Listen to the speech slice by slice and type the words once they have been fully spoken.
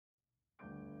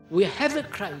we have a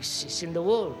crisis in the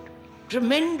world,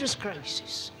 tremendous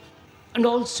crisis, and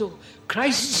also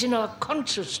crisis in our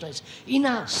consciousness, in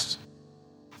us.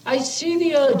 I see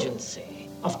the urgency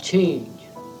of change,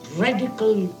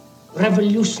 radical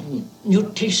revolution,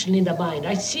 mutation in the mind.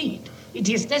 I see it. It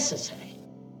is necessary.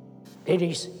 There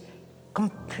is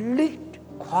complete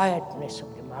quietness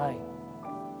of the mind,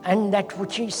 and that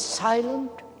which is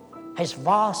silent has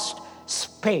vast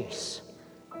space.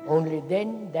 Only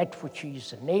then that which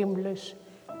is nameless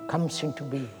comes into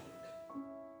being.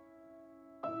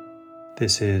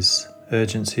 This is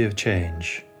Urgency of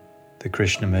Change, the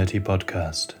Krishnamurti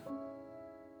podcast.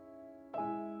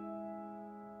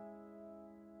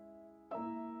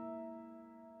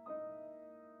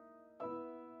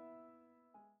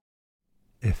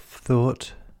 If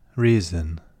thought,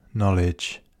 reason,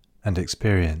 knowledge, and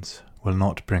experience will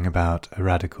not bring about a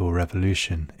radical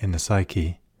revolution in the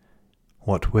psyche,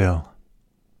 what will?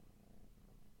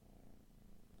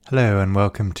 Hello and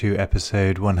welcome to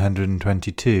episode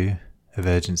 122 of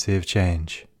Urgency of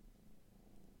Change.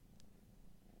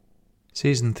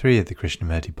 Season 3 of the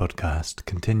Krishnamurti podcast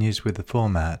continues with the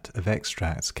format of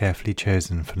extracts carefully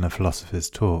chosen from the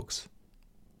philosopher's talks.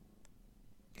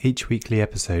 Each weekly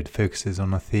episode focuses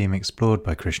on a theme explored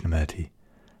by Krishnamurti,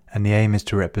 and the aim is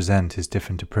to represent his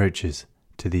different approaches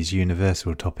to these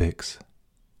universal topics.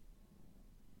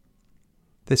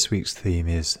 This week's theme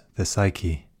is the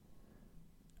psyche.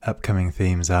 Upcoming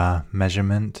themes are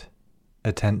measurement,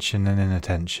 attention and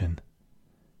inattention,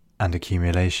 and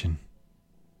accumulation.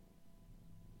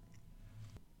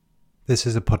 This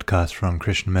is a podcast from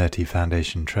Krishnamurti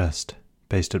Foundation Trust,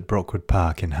 based at Brockwood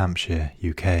Park in Hampshire,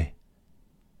 UK.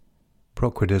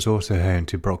 Brockwood is also home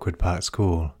to Brockwood Park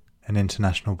School, an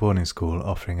international boarding school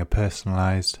offering a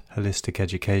personalised, holistic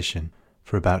education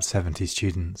for about 70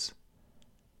 students.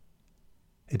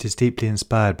 It is deeply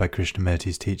inspired by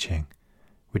Krishnamurti's teaching,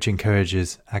 which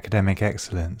encourages academic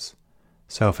excellence,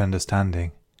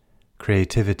 self-understanding,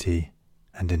 creativity,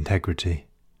 and integrity.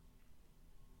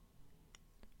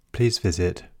 Please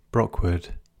visit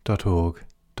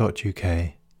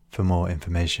brockwood.org.uk for more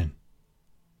information.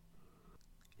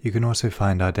 You can also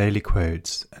find our daily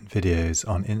quotes and videos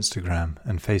on Instagram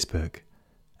and Facebook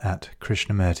at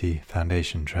Krishnamurti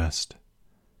Foundation Trust.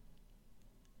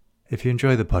 If you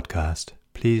enjoy the podcast,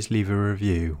 please leave a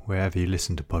review wherever you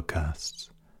listen to podcasts,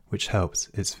 which helps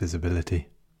its visibility.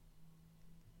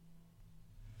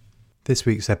 This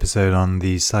week's episode on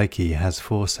the psyche has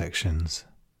 4 sections.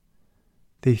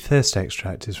 The first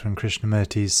extract is from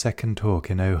Krishnamurti's second talk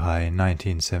in Ojai in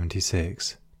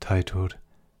 1976, titled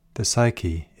 "The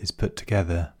Psyche is Put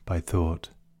Together by Thought."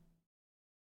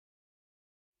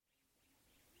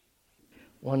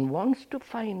 One wants to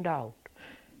find out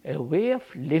a way of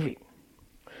living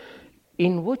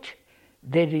in which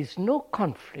there is no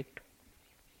conflict,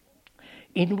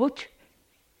 in which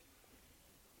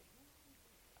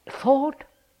thought,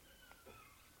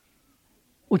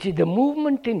 which is the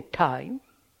movement in time,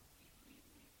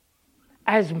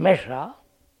 as measure,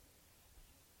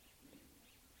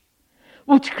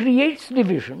 which creates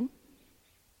division,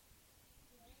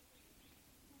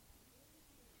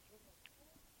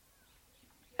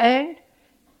 and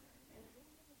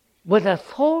whether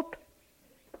thought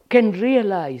can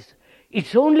realize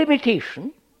its own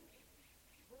limitation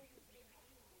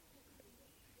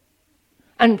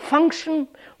and function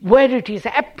where it is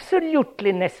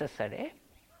absolutely necessary,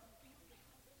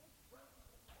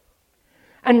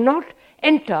 and not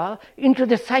enter into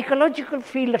the psychological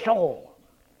field at all.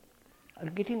 Are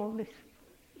you getting all this?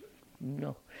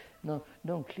 No,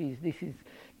 please, this is...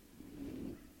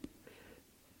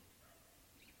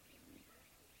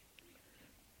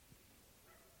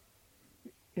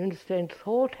 You understand,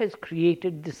 thought has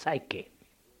created the psyche.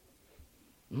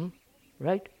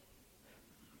 Right?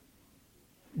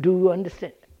 Do you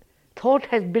understand? Thought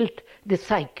has built the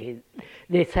psyche,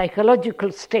 the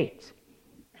psychological states,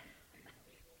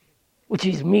 which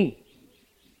is me,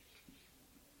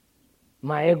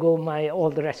 my ego,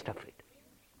 all the rest of it.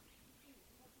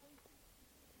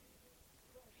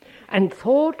 And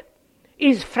thought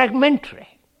is fragmentary.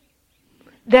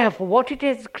 Therefore, what it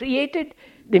has created,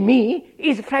 the me,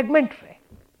 is fragmentary.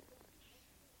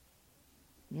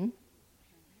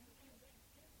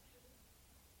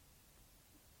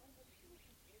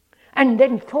 And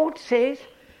then thought says,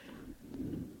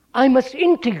 I must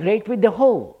integrate with the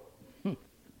whole,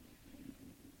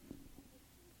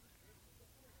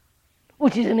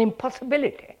 which is an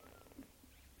impossibility.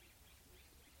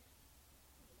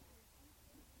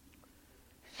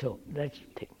 So that's the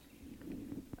thing.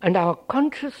 And our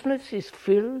consciousness is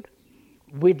filled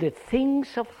with the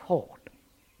things of thought.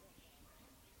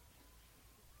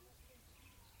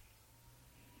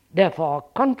 Therefore, our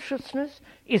consciousness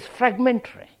is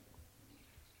fragmentary.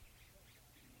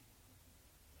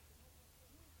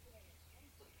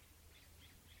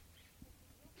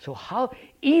 So how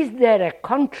is there a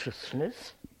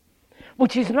consciousness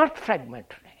which is not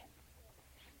fragmentary?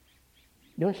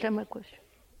 Do you understand my question?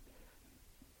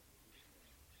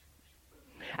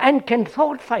 And can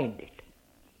thought find it?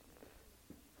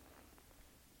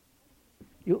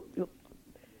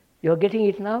 You're getting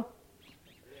it now?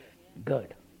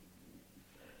 Good.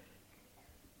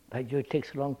 By Jove, it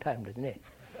takes a long time, doesn't it?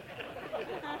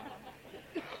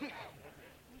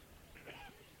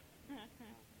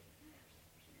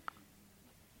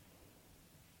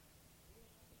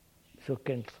 So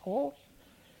can thought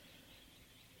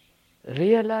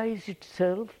realize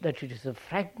itself that it is a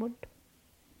fragment,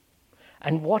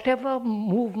 and whatever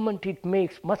movement it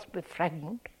makes must be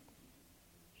fragmentary?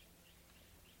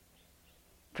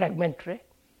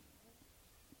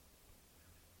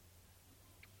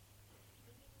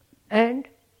 And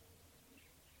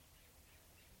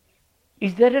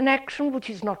is there an action which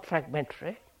is not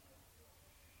fragmentary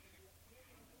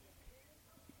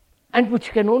and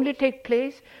which can only take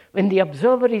place when the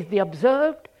observer is the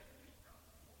observed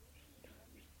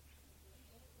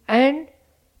and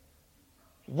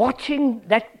watching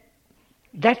that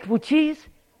which is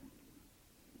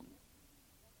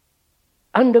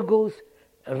undergoes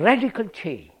a radical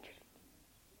change?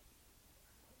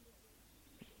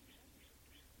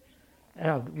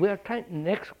 Now, we are trying.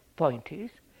 Next point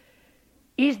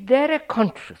is there a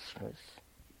consciousness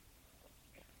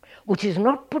which is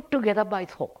not put together by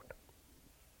thought?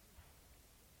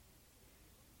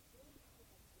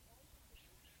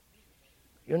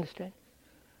 You understand?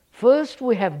 First,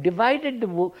 we have divided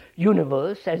the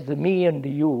universe as the me and the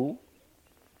you,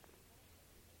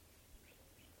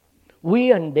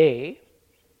 we and they,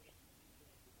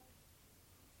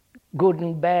 good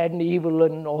and bad and evil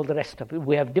and all the rest of it.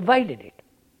 We have divided it,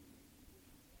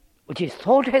 which is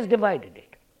thought has divided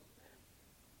it.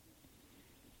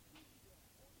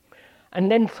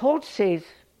 And then thought says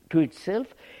to itself,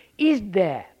 is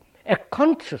there a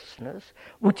consciousness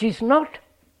which is not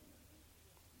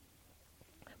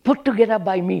put together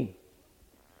by me?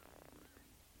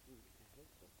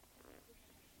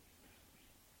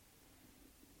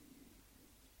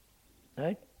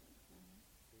 Right?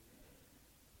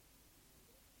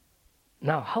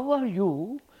 Now, how are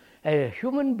you, a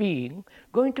human being,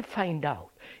 going to find out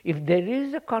if there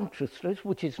is a consciousness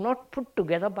which is not put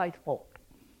together by thought?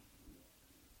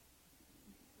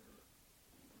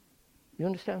 You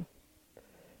understand?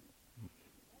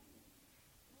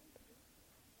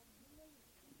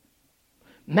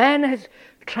 Man has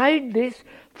tried this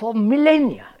for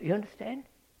millennia, you understand?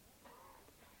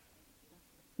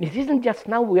 It isn't just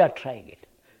now we are trying it.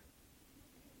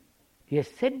 He has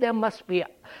said there must be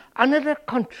another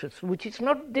consciousness which is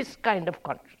not this kind of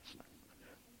consciousness.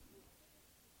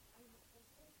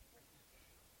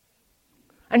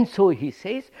 And so he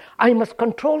says, I must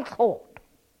control thought.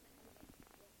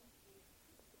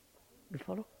 You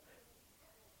follow?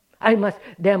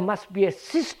 There must be a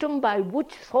system by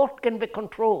which thought can be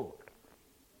controlled.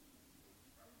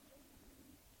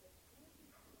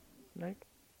 Right?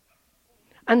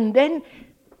 And then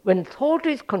when thought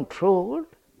is controlled,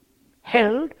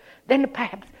 held, then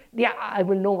perhaps I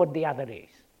will know what the other is.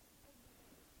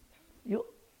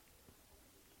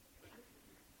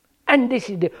 And this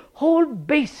is the whole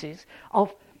basis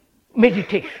of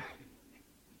meditation,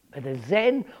 whether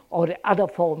Zen or the other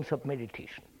forms of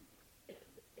meditation.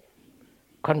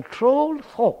 Control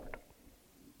thought.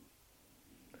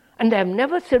 And they have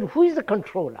never said who is the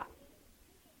controller.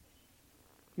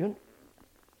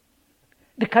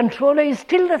 The controller is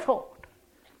still the thought.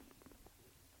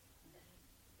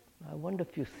 I wonder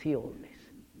if you see all this.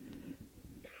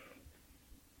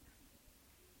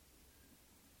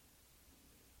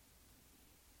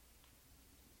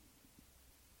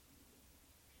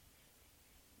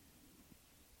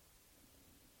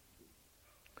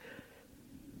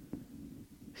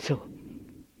 So,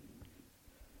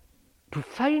 to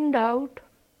find out,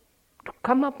 to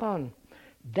come upon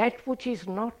that which is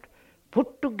not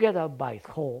put together by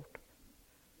thought,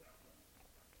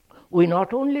 we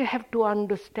not only have to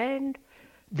understand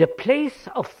the place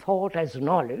of thought as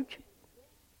knowledge,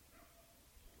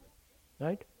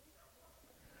 right?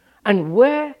 And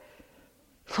where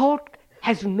thought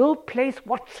has no place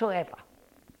whatsoever,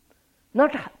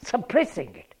 not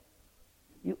suppressing it.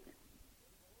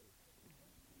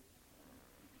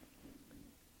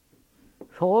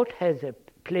 Thought has a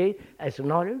place as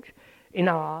knowledge in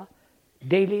our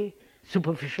daily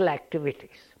superficial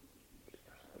activities.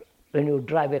 When you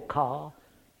drive a car,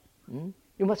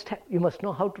 You must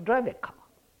know how to drive a car.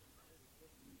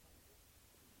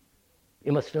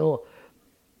 You must know,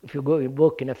 if you go and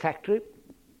work in a factory,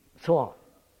 so on,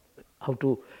 how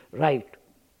to write.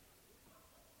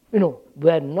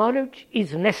 Where knowledge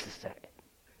is necessary.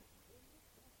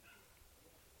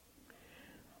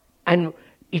 And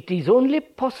it is only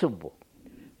possible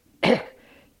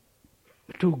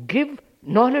to give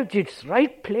knowledge its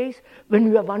right place when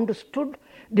you have understood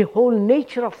the whole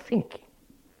nature of thinking.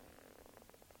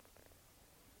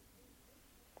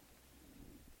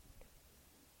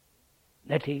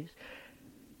 That is,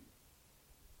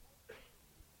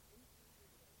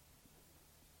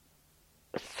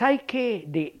 psyche,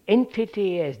 the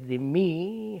entity as the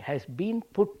me, has been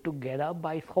put together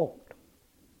by thought.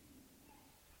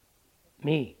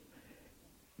 Me,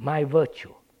 my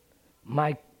virtue,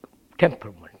 my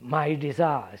temperament, my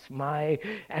desires, my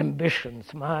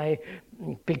ambitions, my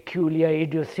peculiar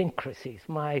idiosyncrasies,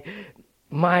 my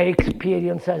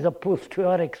experience as opposed to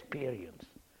your experience.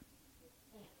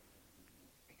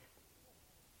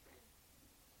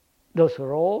 Those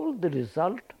are all the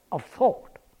result of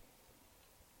thought.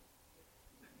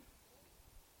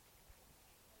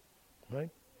 Right?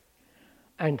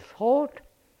 And thought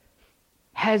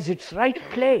has its right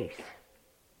place.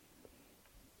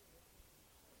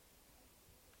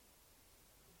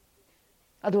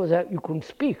 Otherwise, you couldn't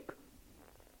speak.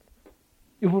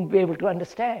 You wouldn't be able to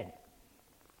understand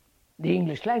the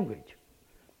English language.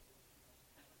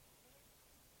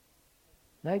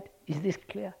 Right? Is this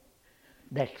clear?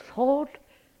 That thought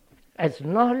as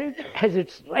knowledge has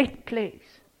its right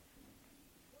place.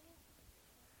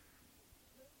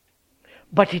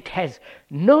 But it has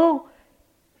no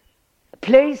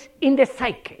place in the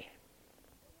psyche.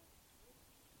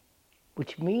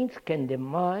 Which means, can the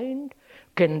mind,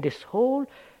 can this whole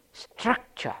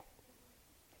structure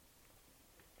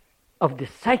of the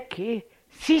psyche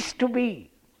cease to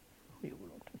be?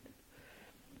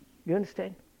 You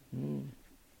understand?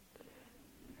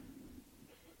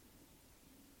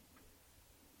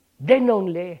 Then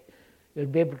only you'll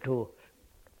be able to,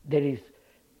 there is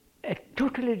a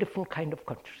totally different kind of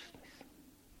consciousness,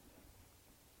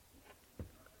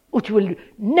 which you will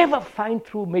never find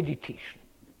through meditation.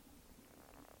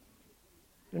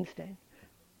 You understand?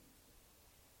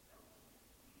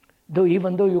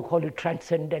 Even though you call it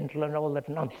transcendental and all that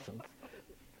nonsense,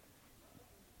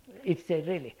 it's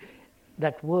really,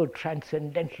 that word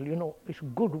transcendental, it's a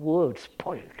good word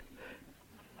spoiled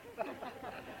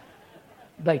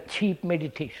by cheap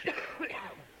meditation.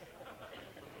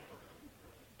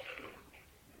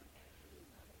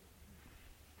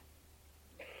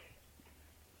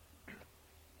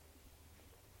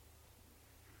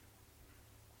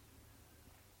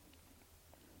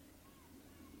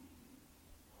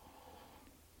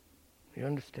 You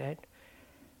understand?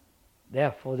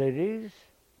 Therefore, there is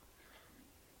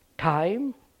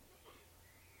time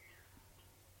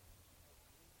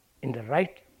in the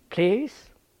right place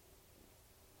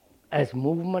as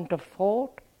movement of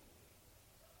thought,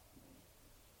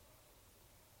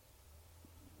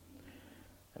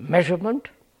 measurement.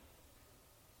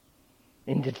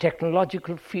 In the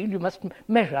technological field, you must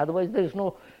measure, otherwise there is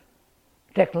no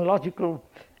technological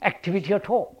activity at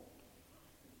all.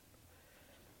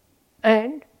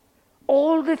 And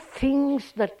all the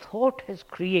things that thought has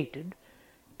created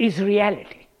is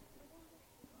reality.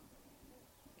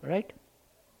 Right?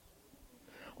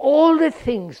 All the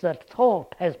things that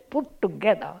thought has put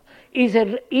together is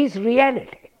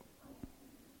reality.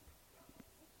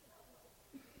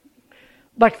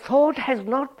 But thought has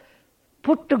not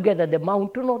put together the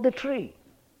mountain or the tree.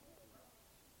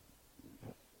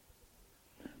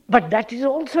 But that is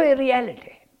also a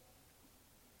reality.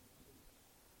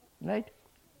 Right?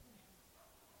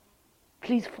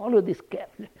 Please follow this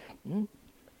carefully.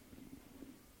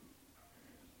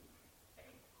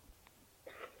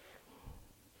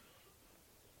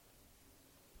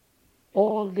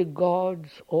 All the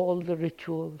gods, all the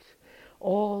rituals,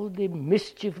 all the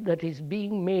mischief that is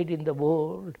being made in the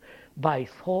world by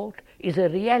thought is a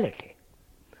reality.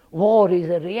 War is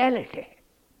a reality.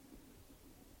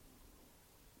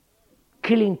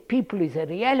 Killing people is a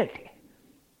reality.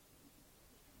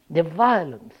 The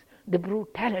violence, the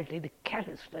brutality, the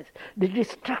callousness, the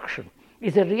destruction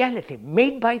is a reality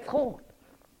made by thought,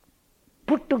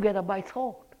 put together by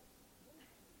thought.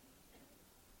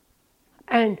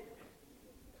 And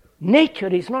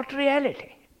nature is not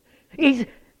reality, is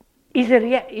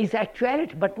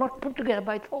actuality, but not put together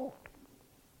by thought.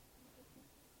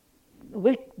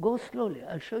 Wait, go slowly,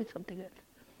 I'll show you something else.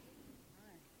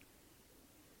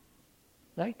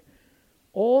 Right?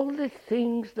 All the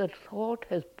things that thought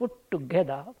has put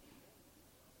together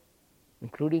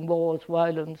including wars,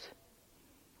 violence,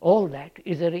 all that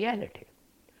is a reality.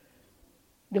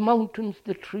 The mountains,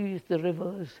 the trees, the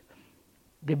rivers,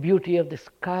 the beauty of the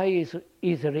sky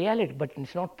is a reality, but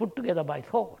it's not put together by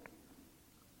thought.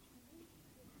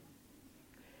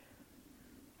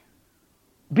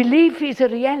 Belief is a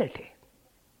reality,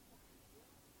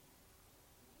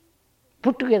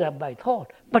 put together by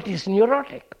thought, but it's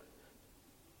neurotic.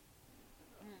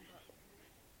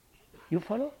 You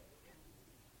follow?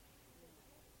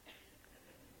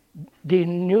 The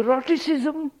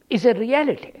neuroticism is a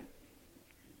reality.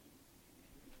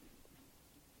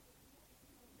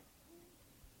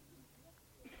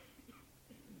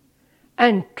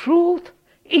 And truth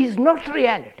is not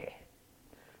reality.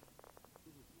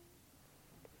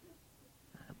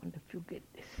 I wonder if you get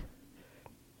this.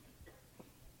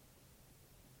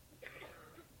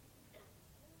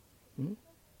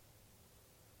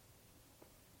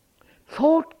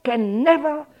 Thought can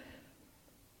never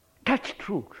touch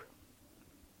truth.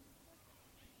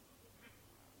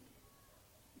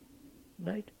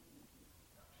 Right?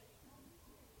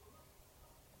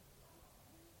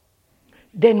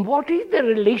 Then what is the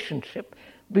relationship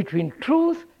between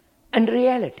truth and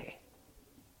reality?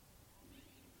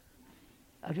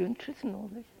 Are you interested in all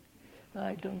this?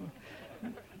 I don't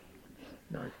know.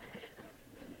 No.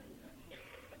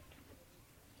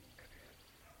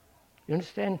 You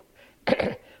understand?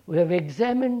 We have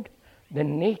examined the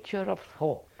nature of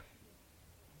thought.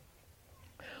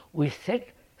 We said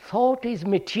thought is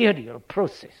material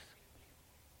process,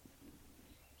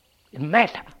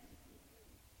 matter,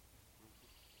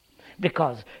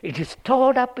 because it is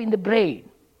stored up in the brain,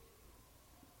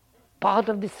 part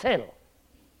of the cell,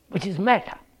 which is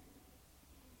matter.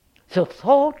 So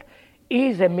thought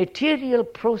is a material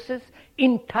process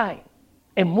in time,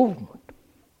 a movement.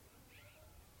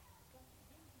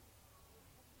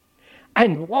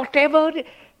 And whatever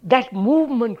that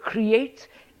movement creates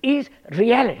is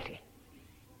reality.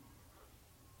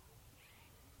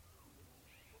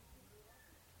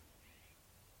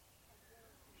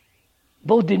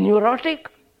 Both the neurotic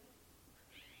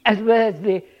as well as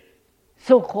the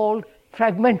so-called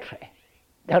fragmentary,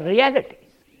 the realities.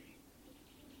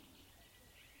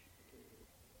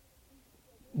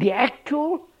 The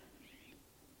actual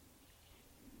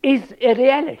is a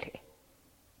reality,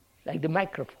 like the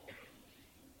microphone.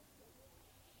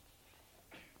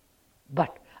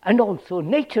 And also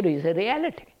nature is a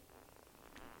reality.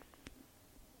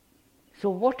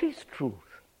 So what is truth?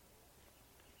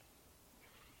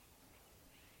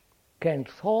 Can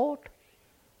thought,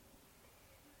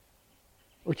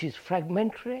 which is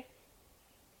fragmentary,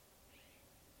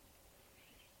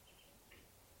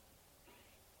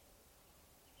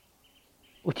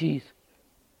 which is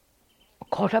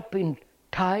caught up in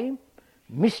time,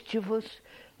 mischievous,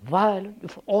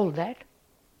 violent, all that,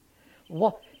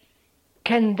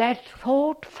 can that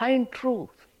thought find truth?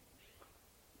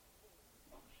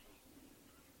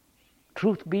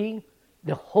 Truth being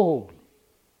the whole.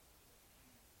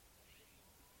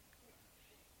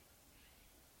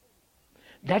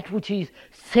 That which is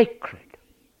sacred,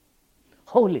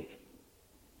 holy.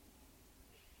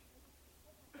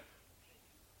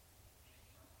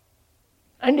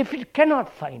 And if it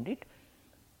cannot find it,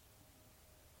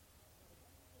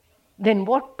 then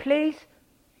what place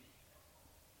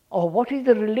or what is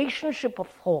the relationship of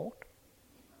thought,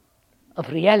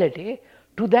 of reality,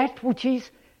 to that which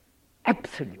is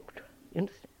absolute? You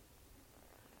understand?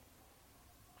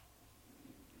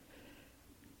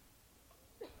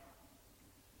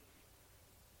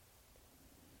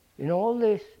 All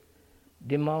this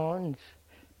demands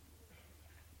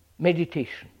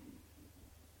meditation.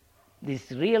 This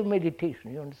real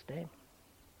meditation, you understand?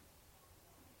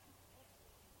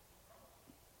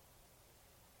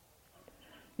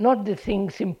 Not the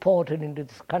things imported into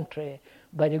this country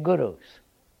by the gurus.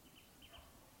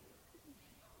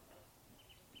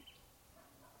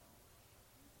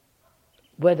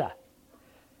 Whether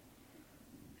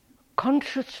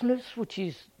consciousness, which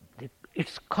is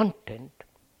its content,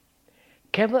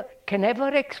 can ever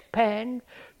expand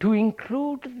to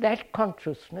include that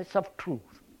consciousness of truth.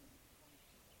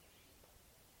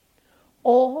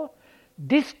 Or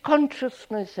this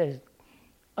consciousness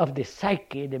of the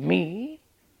psyche, the me,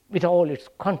 with all its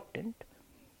content,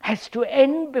 has to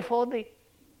end before the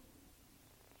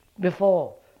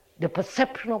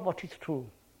perception of what is true.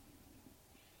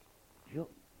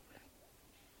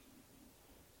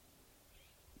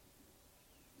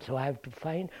 So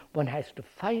one has to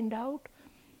find out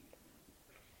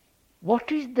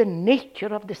what is the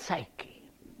nature of the psyche.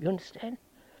 You understand?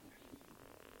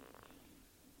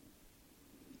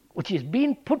 Which is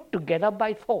being put together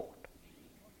by thought.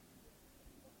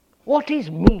 What is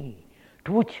me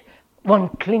to which one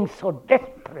clings so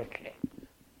desperately?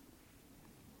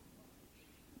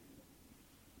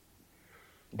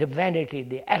 The vanity,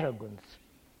 the arrogance,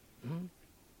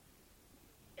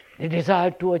 the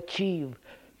desire to achieve,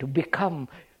 to become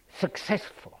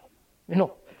successful,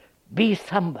 be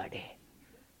somebody.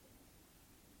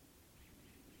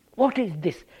 What is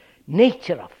this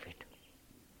nature of it?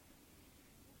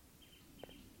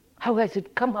 How has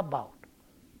it come about?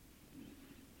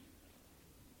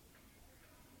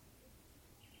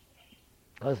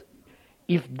 Because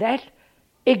if that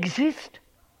exists,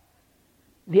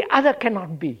 the other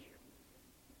cannot be.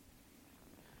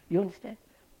 You understand?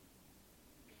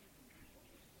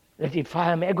 That if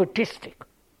I am egotistic,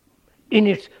 in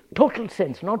its total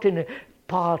sense, not in a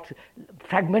part,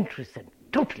 fragmentary sense,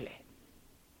 totally.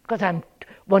 Because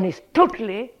one is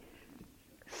totally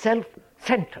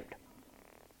self-centered.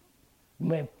 You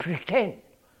may pretend.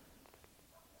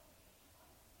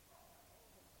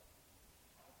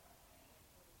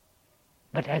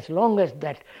 But as long as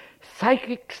that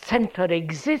psychic center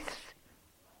exists,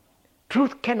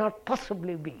 truth cannot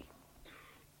possibly be.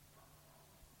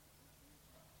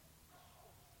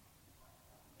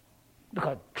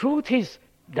 Because truth is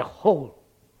the whole,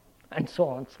 and so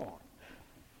on, so on.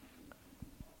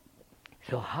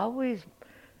 So how is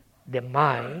the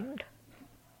mind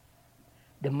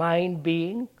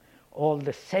being all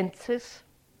the senses,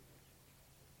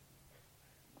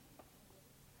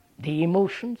 the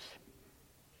emotions,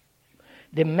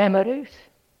 the memories,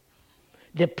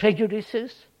 the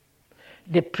prejudices,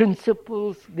 the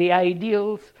principles, the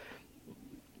ideals,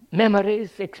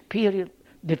 memories, experience,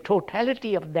 the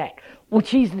totality of that,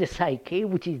 which is the psyche,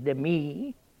 which is the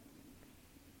me,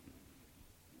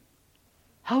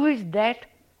 how is that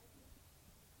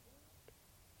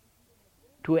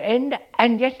to end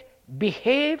and yet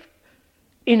behave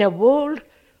in a world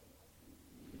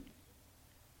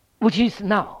which is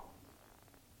now?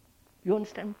 You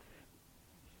understand?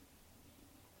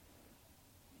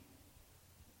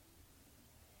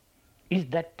 Is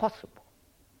that possible?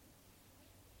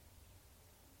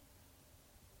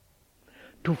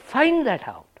 To find that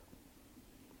out,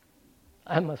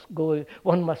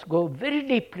 one must go very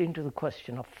deeply into the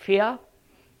question of fear,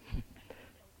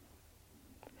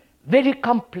 very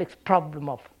complex problem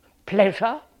of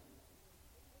pleasure,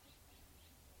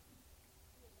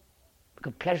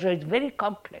 because pleasure is very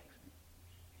complex.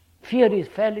 Fear is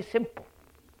fairly simple.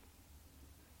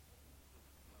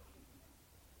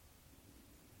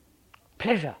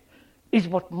 Pleasure is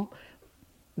what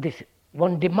this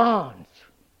one demands.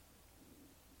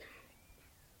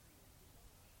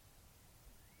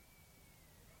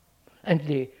 And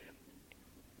the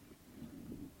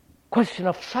question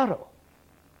of sorrow,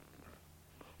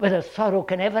 whether sorrow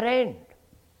can ever end.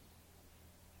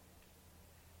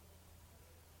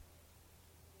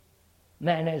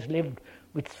 Man has lived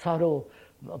with sorrow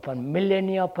upon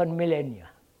millennia.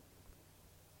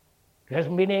 He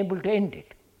hasn't been able to end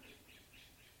it.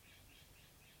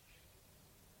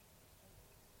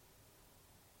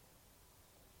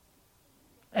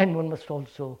 And one must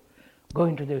also go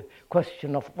into the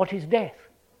question of what is death.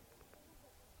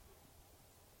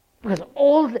 Because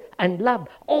love,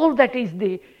 all that is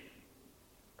the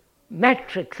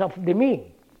matrix of the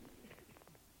me.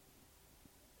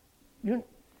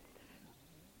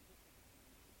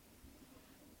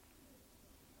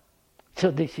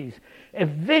 So this is a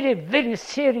very, very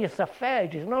serious affair.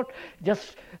 It is not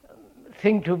just a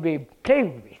thing to be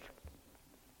played with.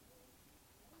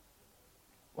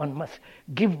 One must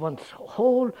give one's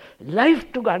whole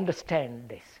life to understand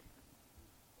this.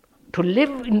 To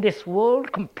live in this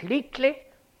world completely,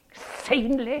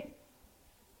 sanely,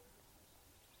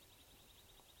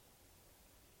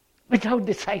 without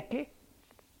the psyche.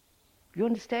 You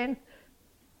understand?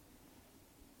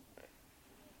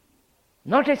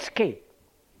 Not escape.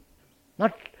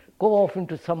 Not go off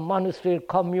into some monastery,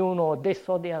 commune, or this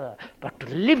or the other, but to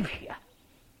live here.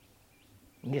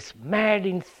 In this mad,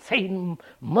 insane,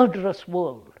 murderous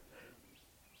world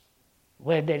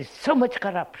where there is so much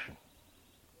corruption,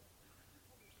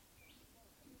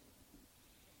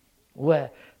 where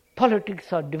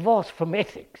politics are divorced from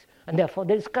ethics, and therefore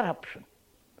there is corruption.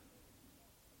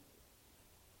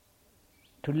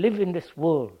 To live in this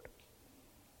world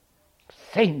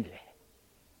sanely,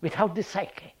 without the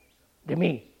psyche, the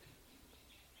me.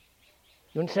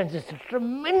 You understand? It's a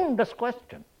tremendous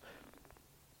question.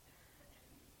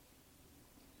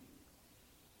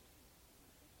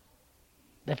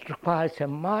 That requires a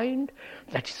mind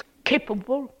that is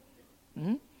capable,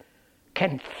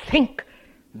 can think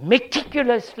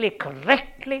meticulously,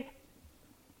 correctly,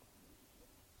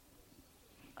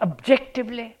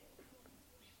 objectively,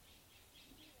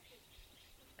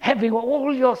 having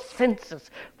all your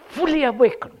senses fully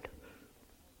awakened,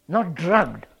 not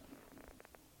drugged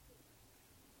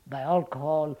by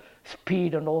alcohol,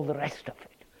 speed, and all the rest of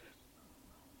it.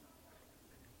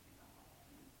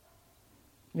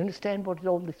 You understand what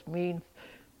all this means?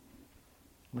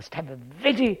 You must have a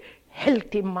very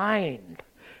healthy mind.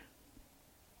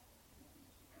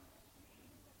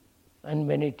 And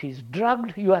when it is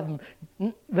drugged, you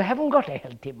haven't got a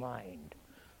healthy mind.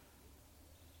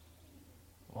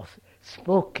 Or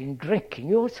smoking, drinking,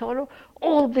 you sorrow,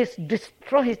 all this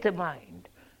destroys the mind,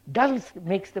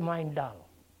 makes the mind dull.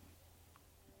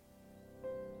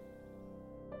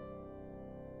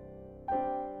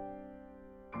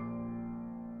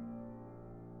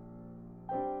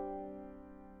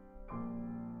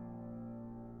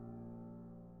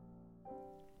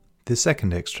 The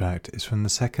second extract is from the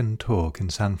second talk in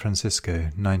San Francisco,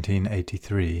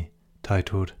 1983,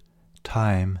 titled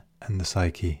Time and the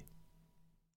Psyche.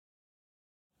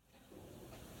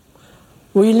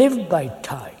 We live by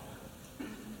time.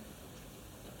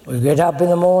 We get up in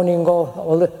the morning,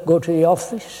 go to the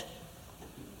office,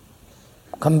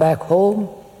 come back home,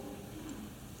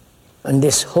 and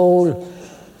this whole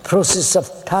process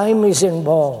of time is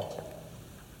involved.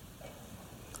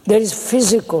 There is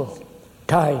physical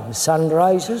time, sun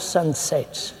rises, sun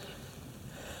sets.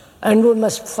 And we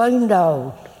must find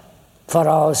out for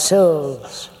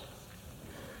ourselves,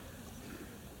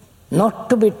 not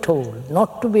to be told,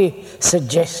 not to be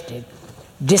suggested,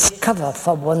 discover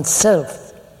for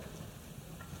oneself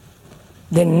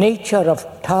the nature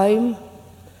of time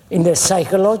in the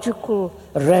psychological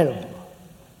realm.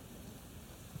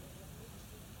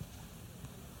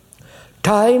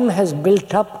 Time has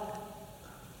built up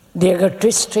the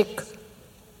egotistic,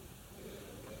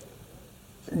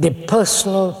 the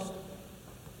personal,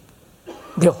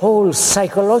 the whole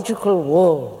psychological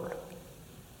world.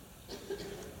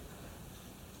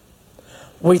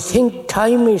 We think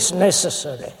time is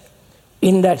necessary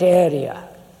in that area,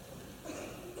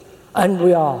 and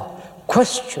we are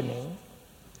questioning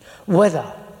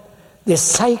whether the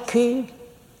psyche,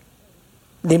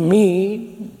 the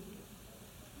me,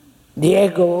 the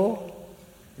ego,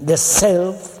 the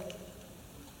self,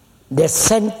 the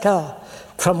center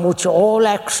from which all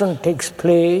action takes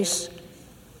place,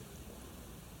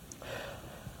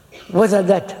 whether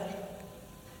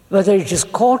it is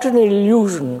caught in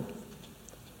illusion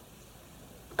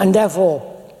and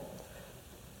therefore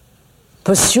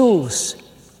pursues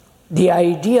the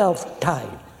idea of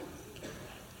time,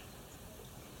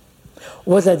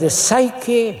 whether the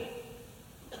psyche,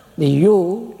 the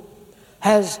you,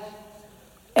 has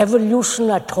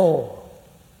evolution at all,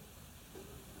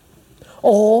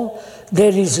 or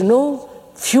there is no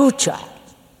future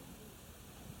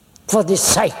for the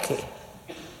psyche,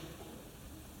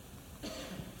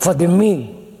 for the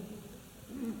me.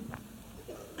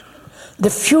 The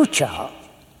future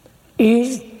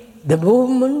is the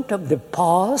movement of the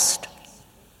past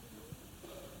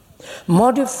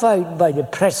modified by the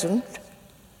present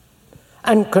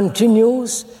and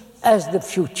continues as the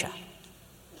future.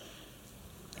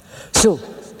 So,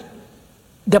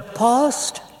 the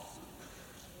past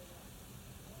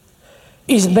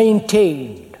is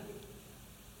maintained,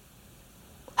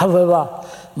 however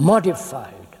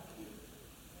modified.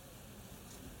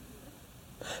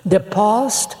 The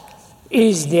past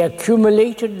is the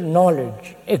accumulated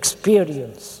knowledge,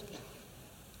 experience.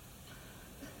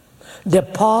 The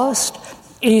past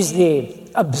is the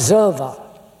observer.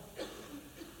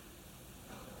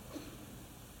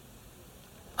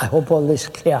 I hope all this is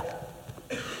clear.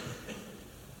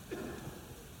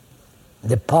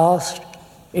 The past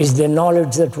is the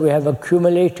knowledge that we have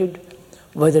accumulated,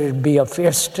 whether it be of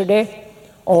yesterday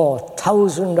or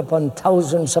thousands upon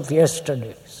thousands of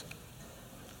yesterdays.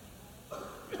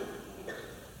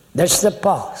 That's the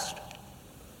past.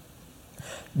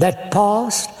 That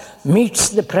past meets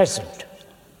the present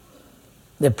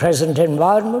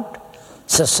environment,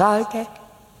 society,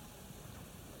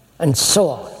 and so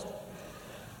on.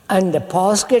 And the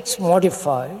past gets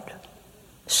modified,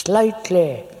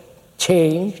 slightly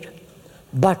changed,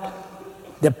 but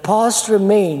the past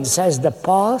remains as the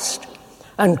past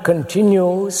and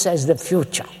continues as the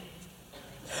future.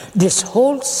 This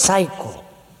whole cycle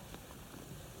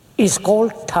is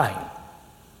called time.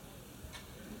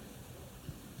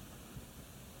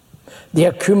 The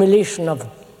accumulation of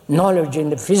knowledge in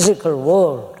the physical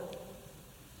world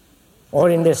or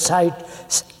in the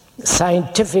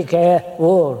scientific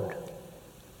world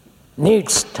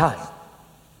needs time.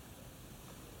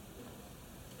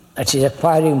 It is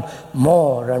acquiring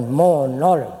more and more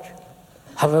knowledge,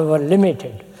 however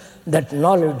limited that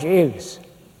knowledge is.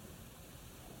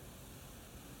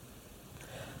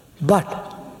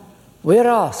 But we're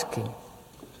asking,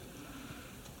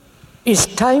 is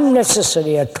time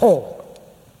necessary at all?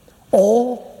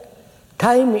 Or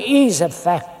time is a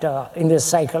factor in the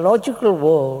psychological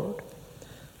world,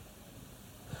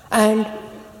 and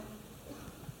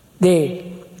the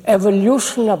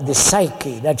evolution of the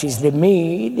psyche, that is the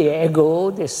me, the ego,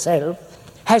 the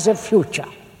self, has a future.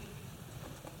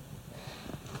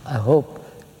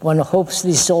 One hopes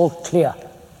this is all clear.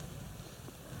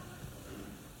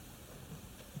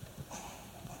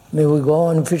 May we go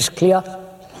on if it's clear?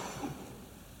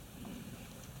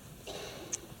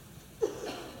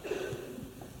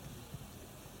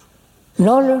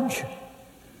 Knowledge,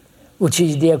 which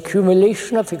is the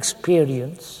accumulation of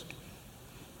experience,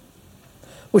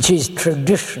 which is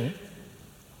tradition,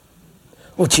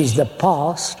 which is the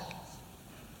past,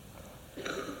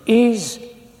 is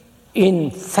in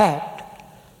fact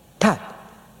time.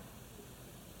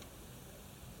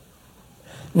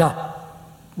 Now,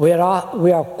 we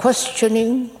are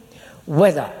questioning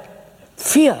whether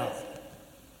fear,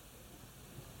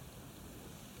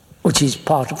 which is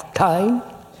part of time,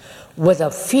 whether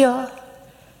fear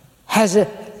has a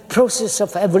process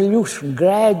of evolution,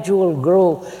 gradual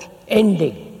growth,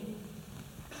 ending,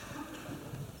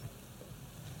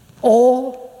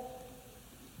 or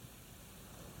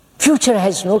future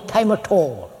has no time at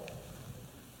all.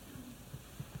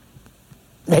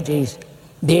 That is,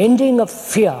 the ending of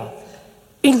fear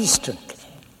instantly,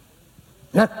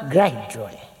 not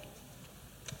gradually.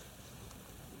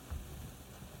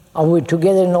 Are we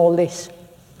together in all this?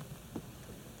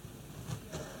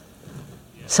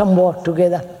 Somewhat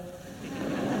together?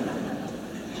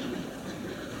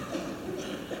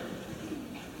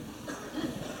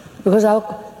 Because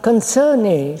our concern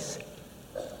is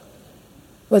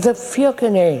whether fear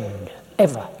can end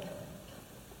ever,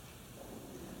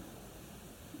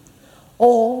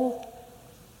 or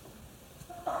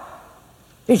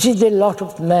it is the lot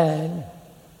of man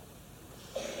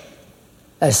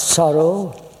as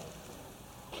sorrow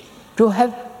to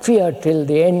have fear till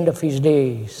the end of his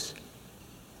days.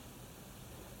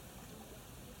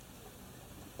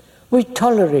 We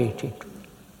tolerate it.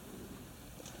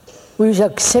 We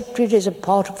accept it as a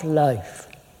part of life.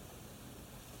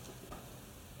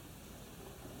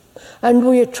 And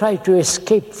we try to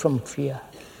escape from fear.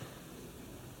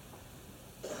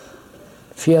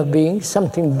 Fear being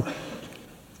something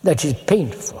that is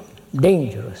painful,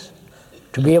 dangerous,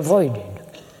 to be avoided.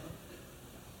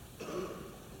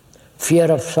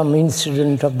 Fear of some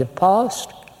incident of the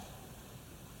past,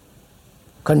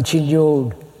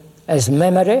 continued as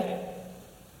memory,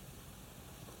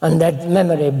 and that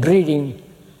memory breeding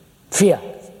fear.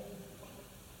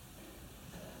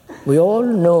 We all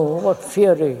know what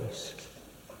fear is.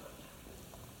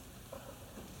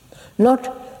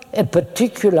 Not a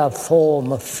particular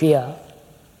form of fear,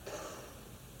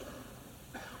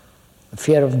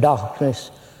 fear of darkness,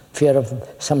 fear of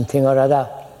something or other,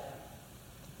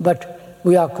 but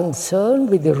we are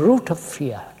concerned with the root of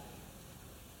fear.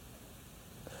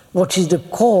 What is the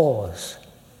cause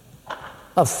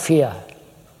of fear?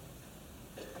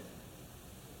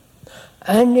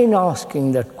 And in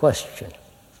asking that question,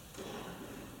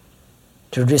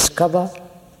 to discover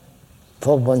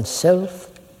for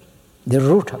oneself the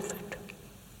root of it.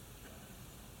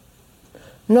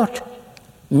 Not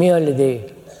merely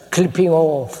the clipping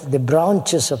off the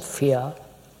branches of fear,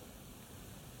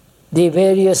 the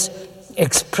various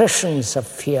expressions of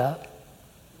fear.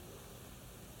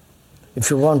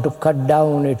 If you want to cut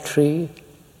down a tree,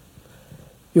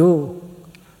 you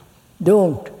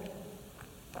don't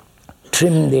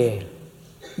trim the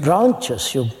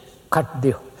branches, you cut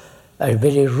the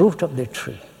very root of the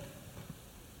tree.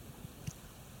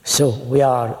 So we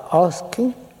are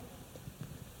asking,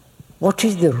 what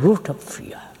is the root of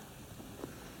fear?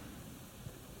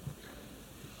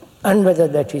 And whether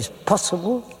that is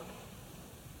possible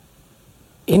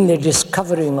in the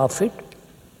discovering of it,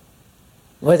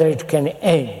 whether it can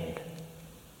end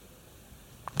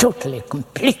totally,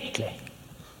 completely,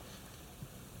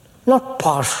 not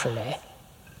partially,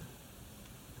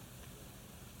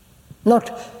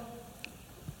 not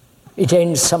it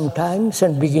ends sometimes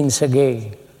and begins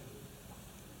again.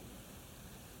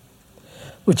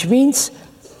 Which means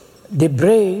the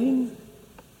brain,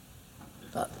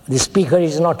 the speaker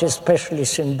is not a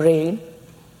specialist in brain,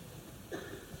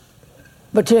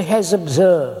 but he has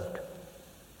observed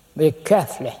very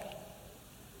carefully,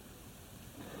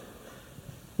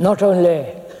 not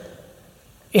only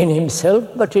in himself,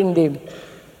 but in the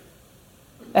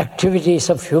activities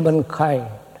of humankind.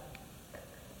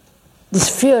 This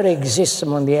fear exists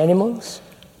among the animals,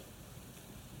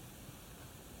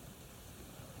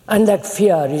 and that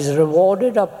fear is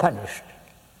rewarded or punished.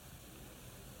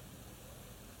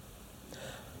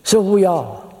 So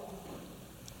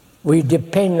we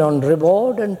depend on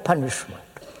reward and punishment.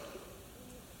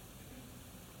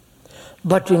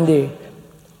 But in the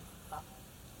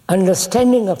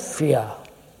understanding of fear,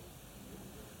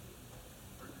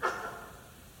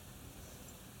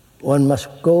 one must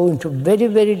go into very,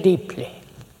 very deeply.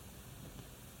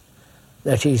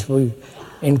 That is, we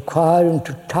inquire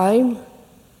into time,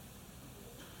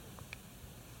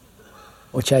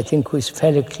 which I think is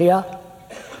fairly clear,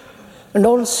 and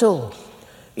also,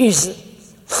 is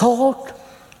thought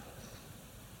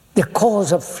the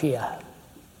cause of fear?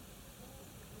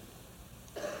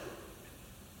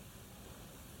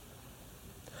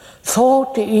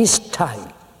 Thought is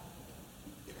time.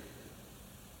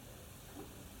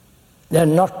 They are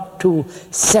not two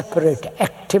separate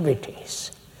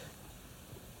activities.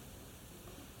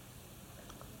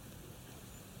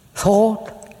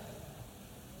 Thought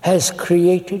has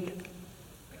created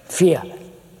fear.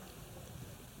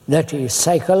 That is,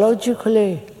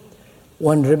 psychologically,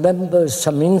 one remembers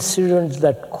some incidents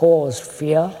that cause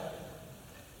fear,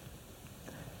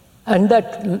 and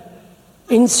that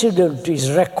incident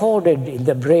is recorded in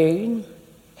the brain,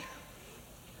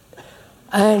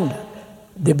 and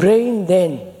the brain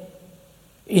then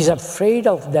is afraid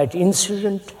of that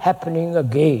incident happening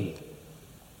again.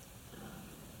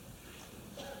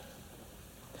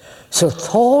 So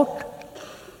thought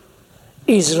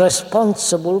is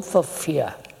responsible for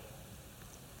fear,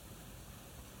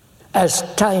 as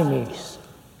time is.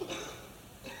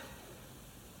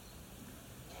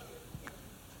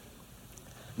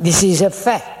 This is a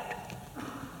fact.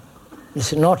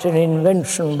 This is not an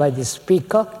invention by the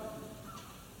speaker,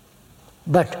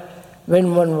 but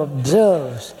when one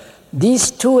observes these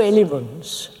two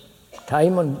elements,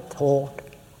 time and thought,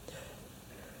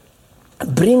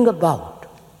 bring about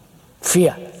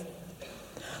fear.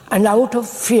 And out of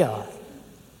fear,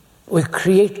 we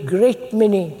create great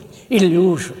many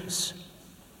illusions.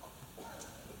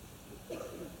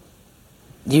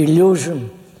 The illusion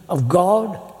of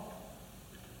God.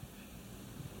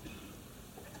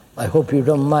 I hope you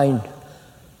don't mind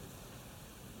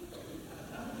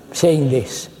saying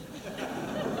this.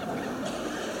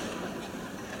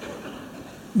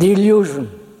 The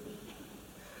illusion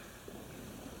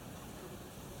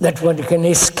that one can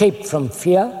escape from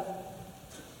fear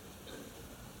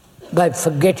by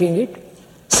forgetting it,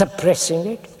 suppressing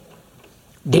it,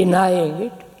 denying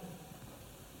it,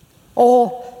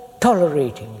 or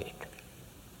tolerating it.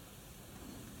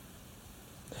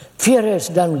 Fear has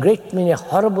done great many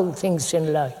horrible things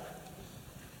in life.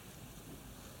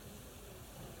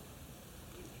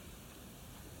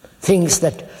 Things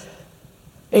that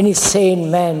any sane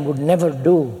man would never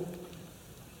do.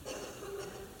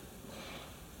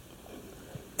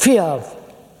 Fear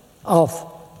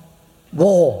of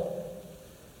war,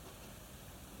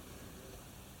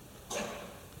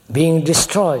 being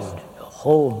destroyed, your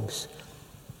homes,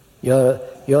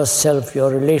 yourself, your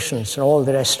relations, and all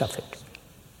the rest of it.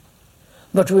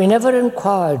 But we never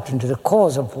inquired into the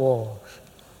cause of wars,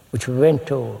 which we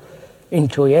went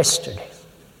into yesterday.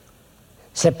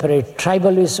 Separate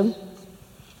tribalism,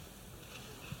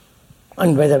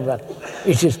 and whether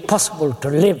it is possible to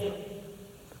live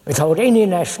without any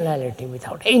nationality,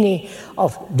 without any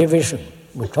of division.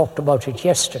 We talked about it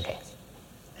yesterday.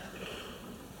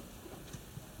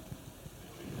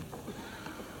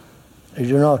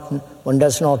 One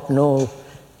does not know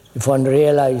if one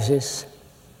realizes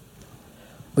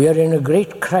we are in a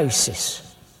great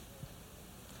crisis,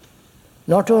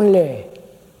 not only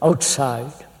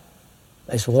outside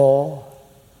as war,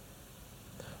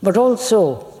 but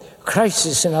also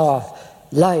crisis in our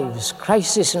lives,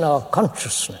 crisis in our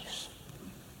consciousness.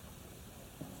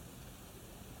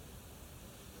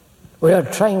 We are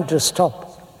trying to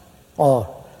stop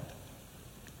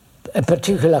a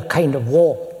particular kind of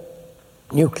war,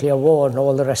 nuclear war and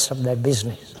all the rest of that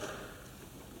business.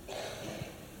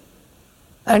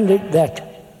 And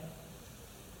that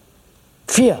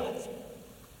fear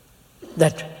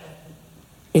that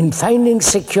in finding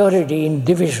security in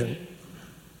division,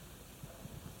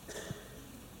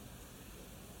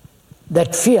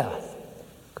 that fear,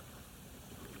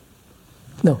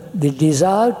 the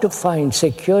desire to find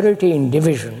security in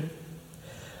division,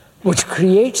 which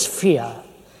creates fear,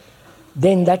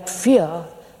 then that fear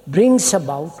brings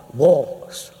about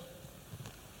wars.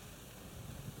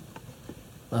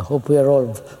 I hope we are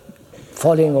all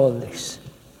following all this.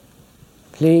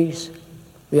 Please,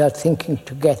 we are thinking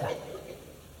together.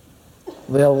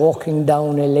 We are walking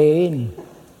down a lane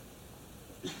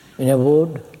in a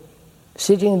wood,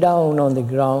 sitting down on the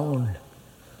ground,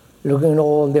 looking at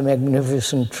all the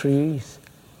magnificent trees,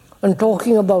 and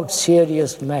talking about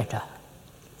serious matter,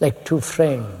 like two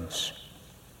friends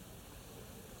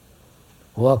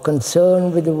who are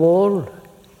concerned with the world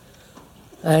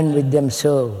and with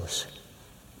themselves.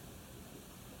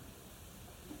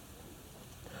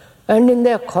 And in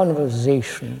their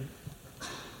conversation,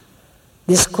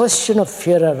 this question of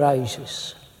fear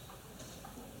arises.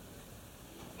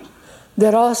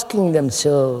 They're asking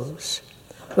themselves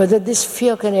whether this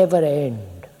fear can ever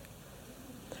end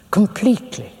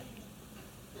completely.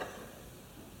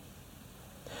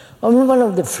 And one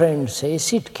of the friends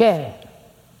says, it can.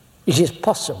 It is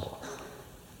possible.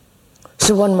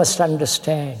 So one must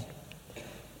understand,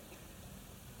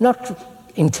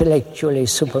 not intellectually,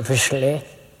 superficially,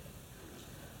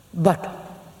 but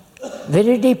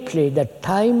very deeply that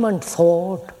time and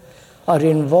thought are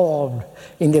involved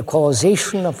in the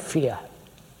causation of fear.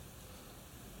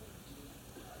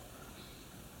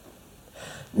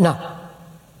 Now,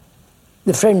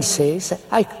 the friend says,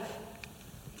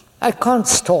 I can't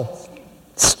stop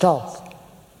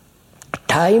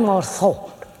time or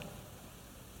thought.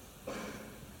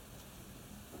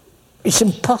 It's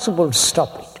impossible to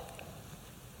stop it.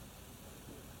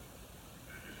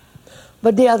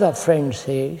 But the other friend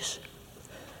says,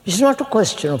 it's not a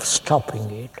question of stopping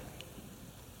it.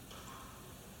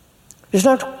 It's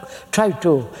not try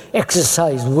to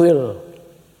exercise will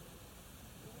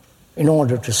in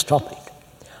order to stop it,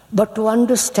 but to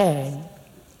understand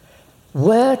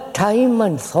where time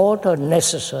and thought are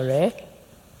necessary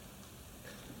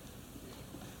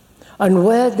and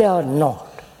where they are not.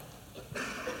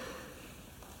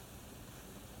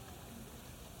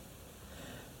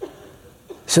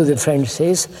 So the friend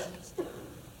says,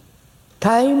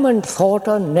 time and thought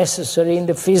are necessary in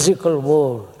the physical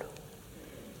world.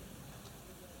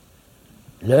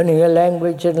 Learning a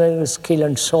language and learning a skill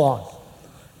and so on.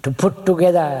 To put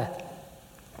together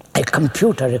a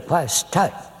computer requires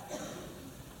time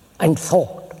and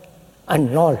thought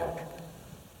and knowledge.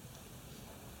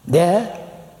 There,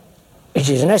 it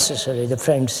is necessary, the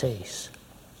friend says.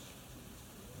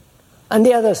 And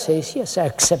the other says, yes, I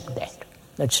accept that.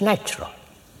 That's natural.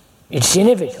 It's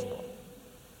inevitable.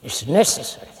 It's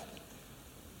necessary.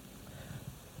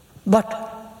 But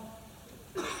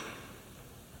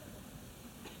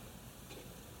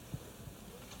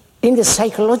in the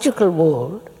psychological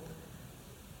world,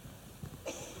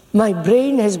 my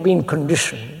brain has been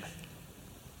conditioned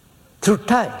through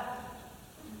time,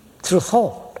 through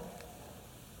thought.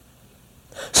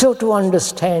 So to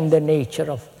understand the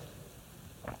nature of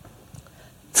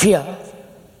fear,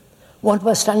 one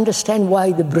must understand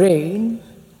why the brain,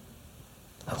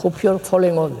 I hope you're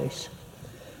following all this.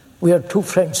 We are two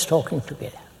friends talking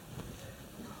together.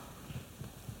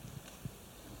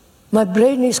 My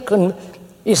brain is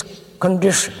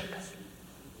conditioned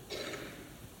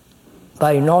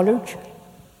by knowledge,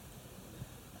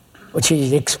 which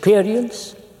is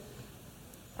experience,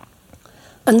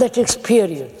 and that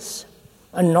experience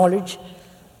and knowledge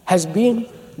has been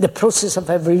the process of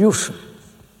evolution,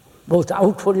 both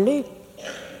outwardly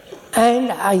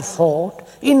and, I thought,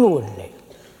 inwardly.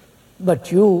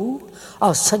 But you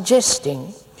are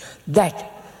suggesting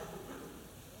that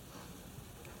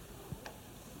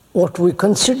what we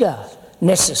consider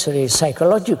necessary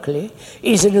psychologically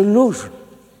is an illusion,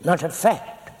 not a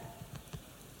fact.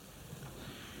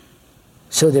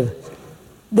 So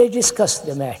they discuss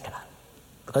the matter,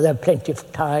 because they have plenty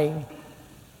of time.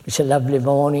 It's a lovely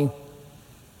morning,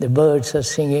 the birds are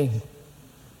singing,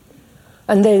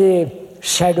 and the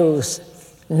shadows,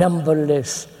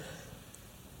 numberless,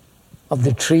 of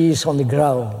the trees on the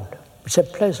ground. It's a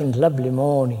pleasant, lovely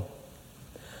morning.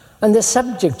 And the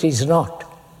subject is not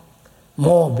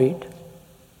morbid,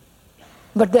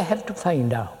 but they have to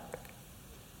find out.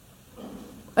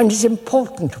 And it's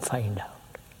important to find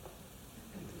out.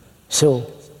 So,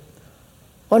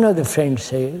 one of the friends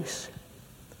says,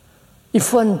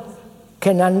 if one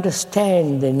can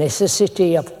understand the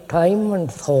necessity of time and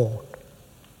thought,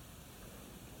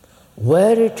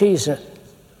 where it is,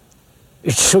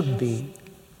 it should be,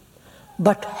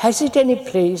 but has it any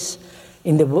place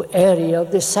in the area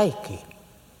of the psyche?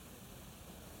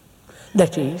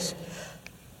 That is,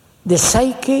 the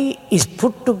psyche is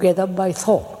put together by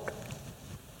thought.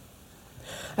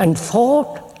 And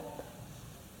thought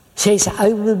says, I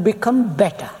will become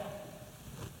better.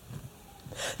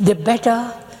 The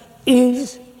better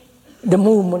is the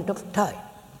movement of time.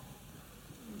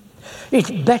 Its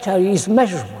better is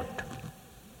measurement.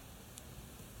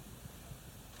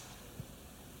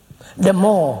 The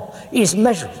more is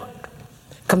measurement,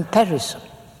 comparison.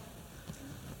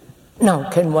 Now,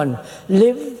 can one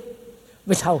live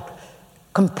without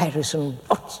comparison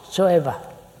whatsoever.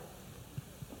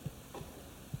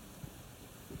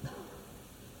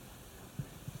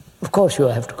 Of course, you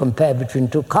have to compare between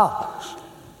two cars,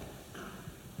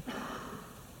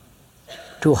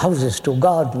 two houses, two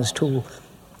gardens, two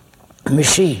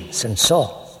machines, and so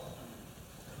on.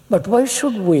 But why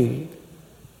should we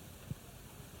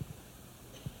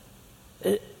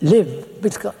live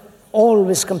with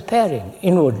always comparing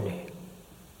inwardly?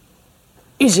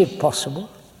 Is it possible,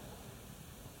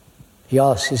 he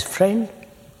asked his friend,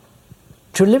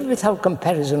 to live without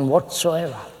comparison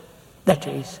whatsoever? That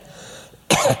is,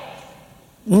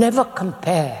 never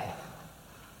compare,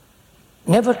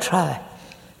 never try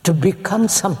to become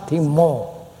something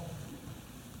more.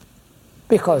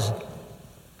 Because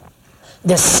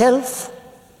the self,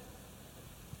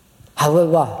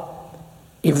 however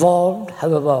evolved,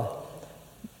 however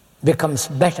becomes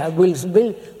better,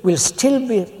 will still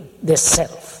be the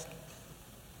self.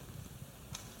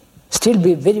 Still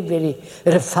be very, very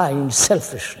refined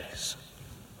selfishness.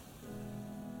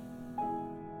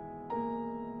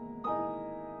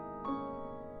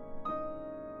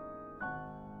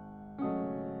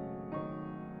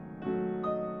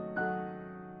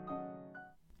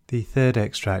 The third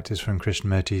extract is from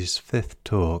Krishnamurti's fifth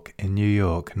talk in New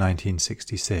York,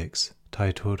 1966,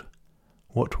 titled,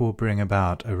 "What Will Bring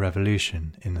About a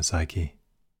Revolution in the Psyche?"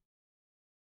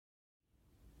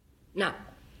 Now,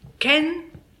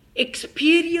 can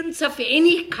experience of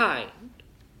any kind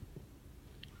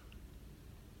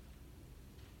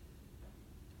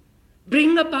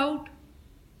bring about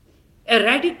a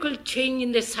radical change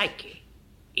in the psyche,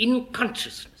 in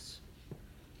consciousness?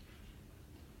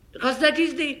 Because that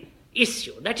is the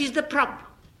issue, that is the problem.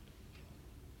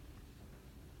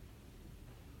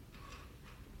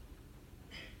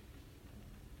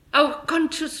 Our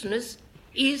consciousness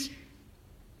is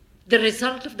the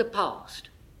result of the past.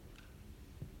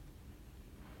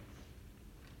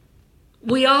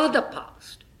 We are the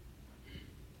past.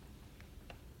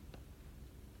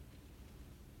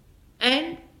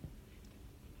 And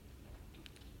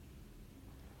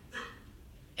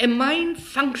a mind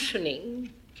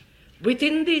functioning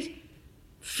within this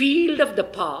field of the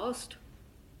past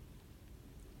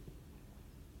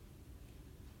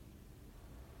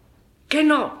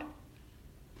cannot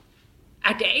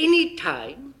at any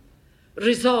time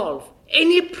resolve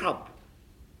any problem.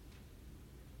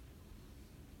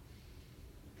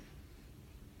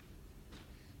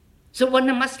 So one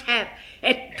must have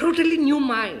a totally new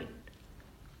mind.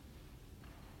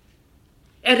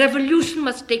 A revolution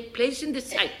must take place in the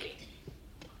psyche.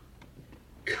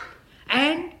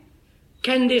 And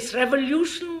can this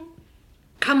revolution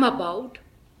come about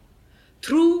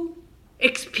through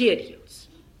experience?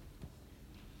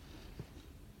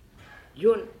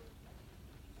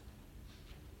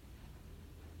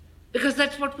 Because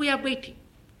that's what we are waiting.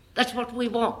 That's what we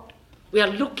want. We are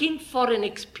looking for an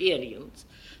experience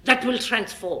that will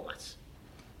transform us.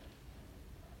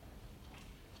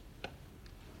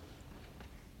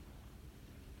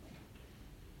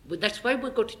 But that's why we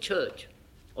go to church,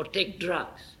 or take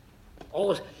drugs,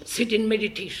 or sit in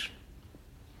meditation.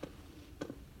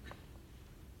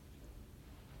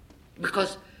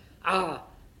 Because our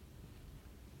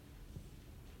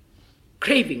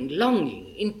craving,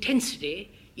 longing,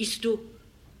 intensity is to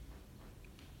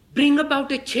bring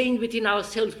about a change within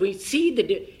ourselves. We see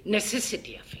the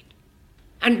necessity of it.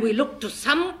 And we look to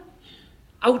some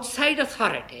outside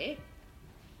authority,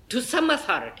 to some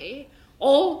authority,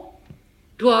 or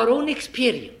to our own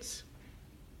experience.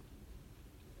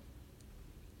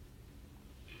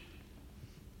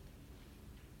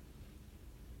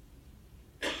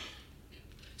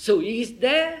 So is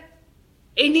there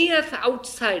any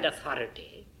outside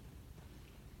authority,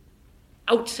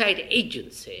 outside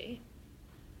agency,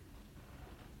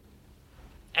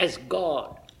 as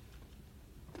God,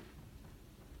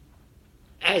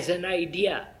 as an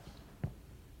idea,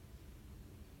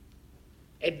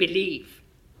 a belief?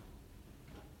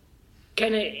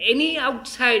 Can any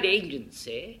outside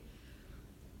agency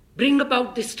bring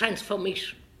about this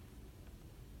transformation?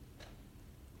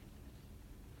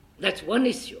 That's one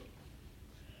issue.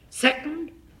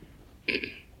 Second,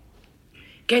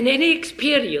 can any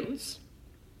experience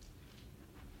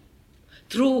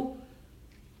through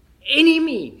any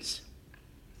means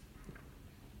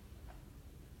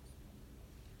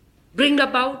bring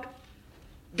about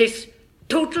this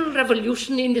total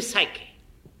revolution in the psyche?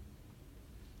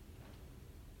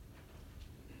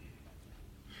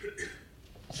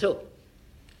 So,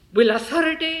 will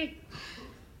authority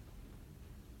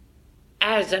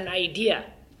as an idea,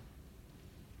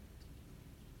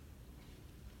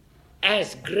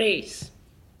 as grace,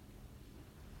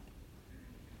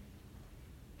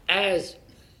 as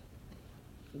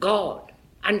God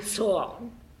and so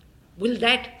on, will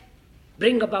that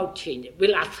bring about change?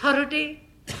 Will authority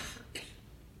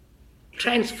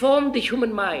transform the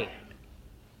human mind?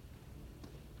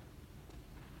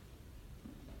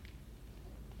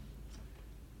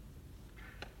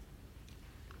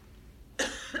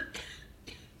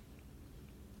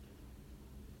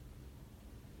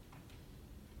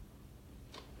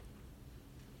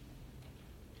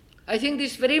 I think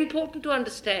this is very important to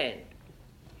understand.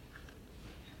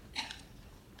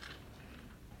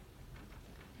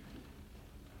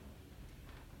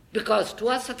 Because to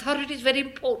us authority is very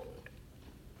important.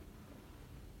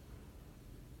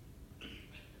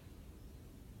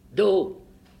 Though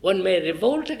one may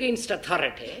revolt against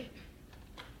authority,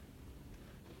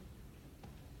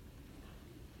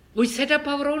 we set up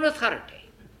our own authority.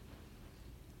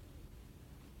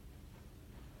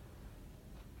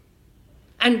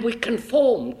 And we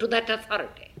conform to that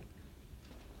authority.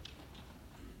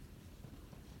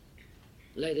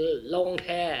 Little long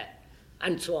hair,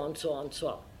 and so on, so on, so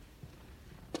on.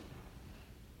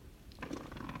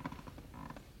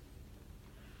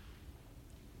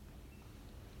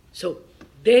 So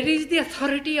there is the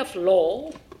authority of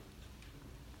law,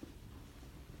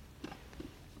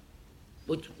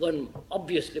 which one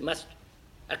obviously must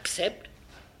accept.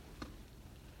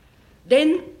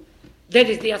 Then there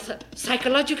is the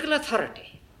psychological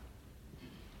authority.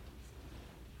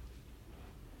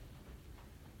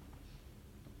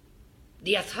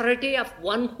 The authority of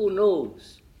one who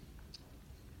knows.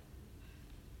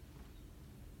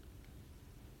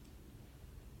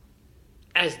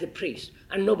 As the priest.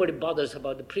 And nobody bothers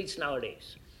about the priests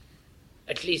nowadays.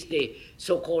 At least the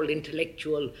so-called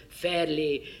intellectual,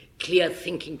 fairly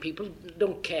clear-thinking people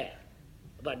don't care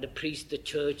about the priest, the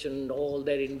church, and all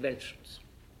their inventions.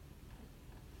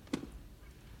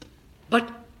 But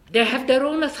they have their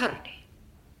own authority,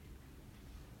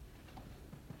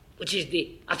 which is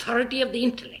the authority of the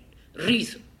intellect,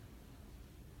 reason,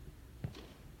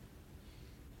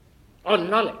 or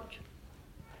knowledge.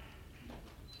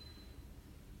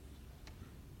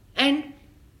 And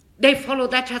they follow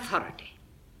that authority.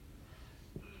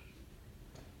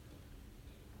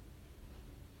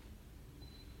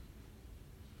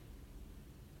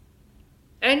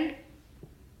 And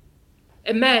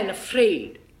a man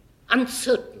afraid,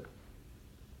 uncertain,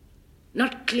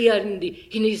 not clear in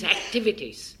his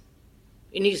activities,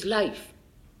 in his life.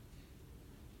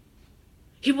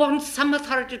 He wants some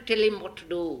authority to tell him what to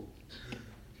do.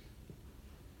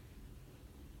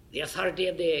 The authority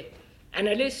of the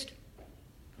analyst,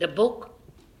 the book,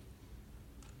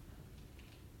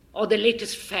 or the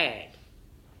latest fad.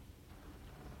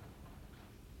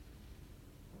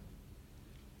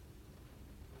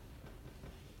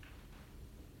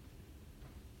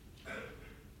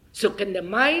 So can the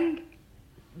mind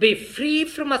be free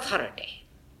from authority?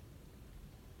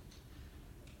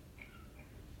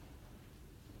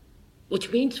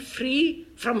 Which means free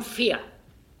from fear.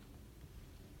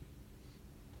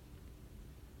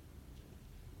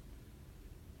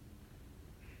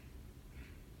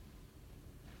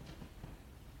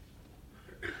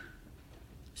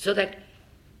 So that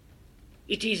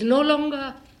it is no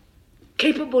longer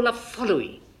capable of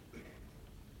following.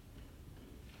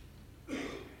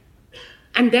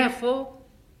 And therefore,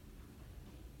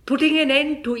 putting an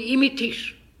end to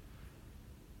imitation,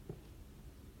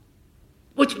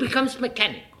 which becomes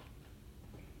mechanical.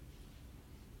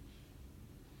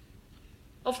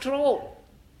 After all,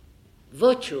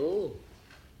 virtue,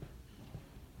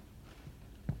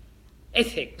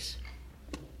 ethics,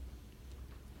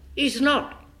 is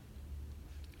not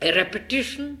a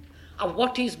repetition of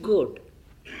what is good.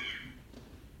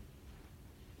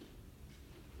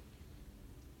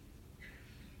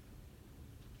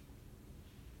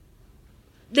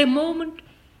 The moment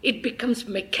it becomes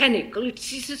mechanical, it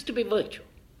ceases to be virtue.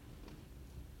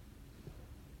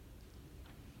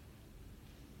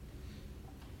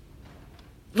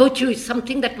 Virtue is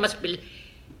something that must be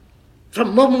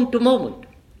from moment to moment.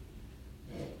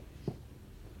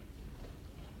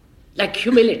 Like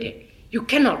humility. You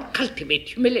cannot cultivate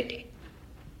humility.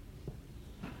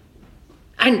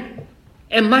 And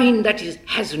a mind that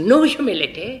has no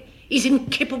humility is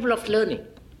incapable of learning.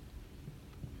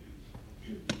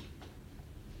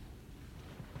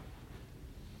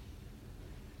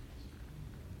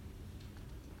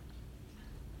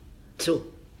 So,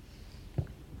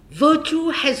 virtue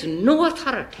has no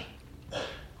authority.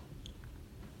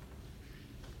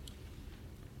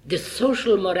 The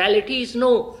social morality is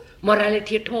no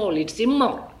morality at all, it's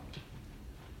immoral.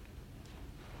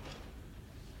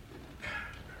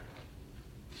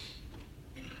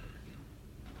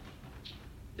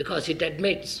 because it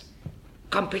admits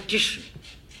competition,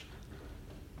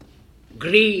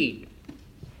 greed,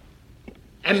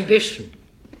 ambition.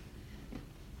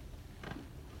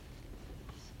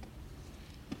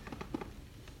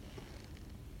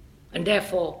 And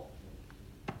therefore,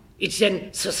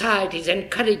 society is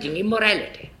encouraging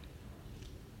immorality.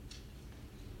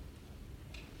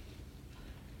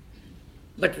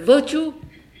 But virtue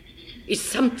is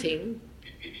something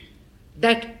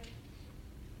that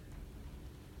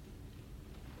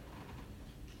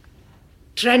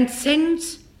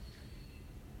transcends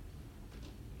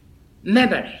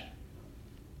memory.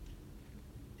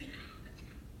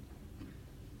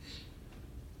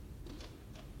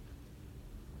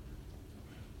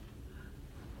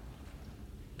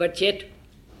 But yet,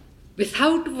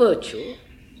 without virtue,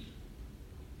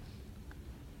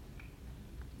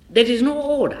 there is no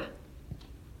order.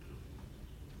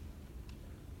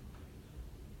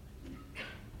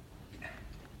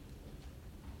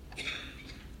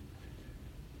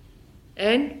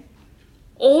 And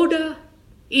order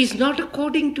is not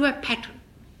according to a pattern,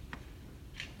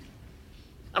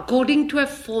 according to a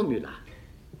formula.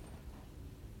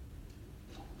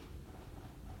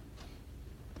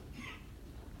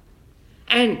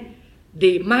 And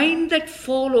the mind that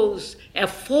follows a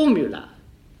formula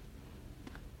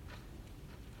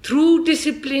through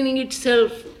disciplining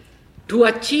itself to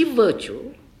achieve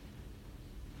virtue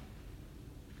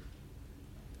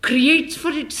creates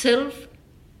for itself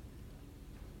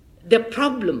the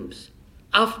problems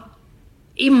of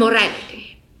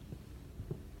immorality.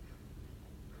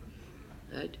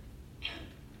 Right?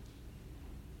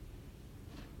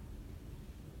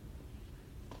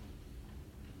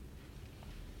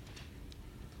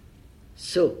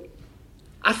 So,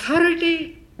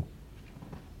 authority,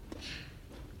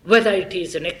 whether it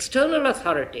is an external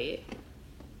authority,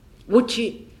 which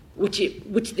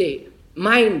the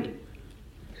mind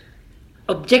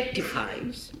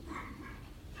objectifies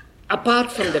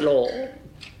apart from the law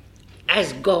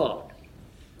as God,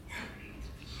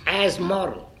 as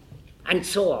moral, and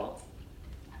so on,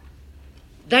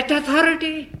 that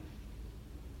authority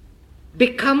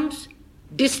becomes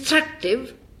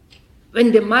destructive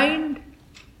when the mind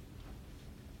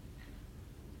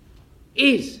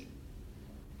is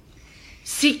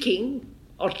seeking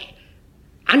or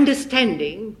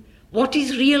understanding what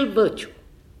is real virtue.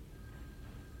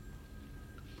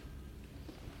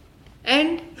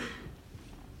 And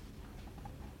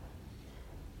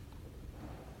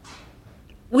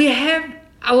we have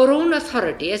our own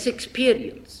authority as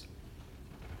experience,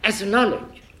 as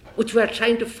knowledge, which we are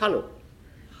trying to follow.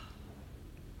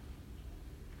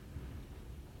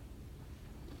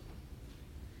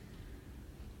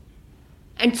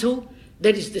 And so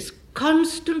there is this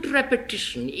constant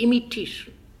repetition,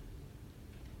 imitation,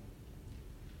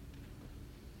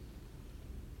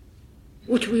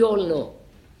 which we all know.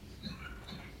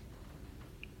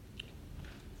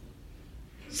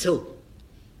 So,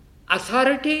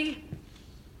 authority,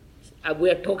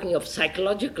 we are talking of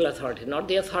psychological authority, not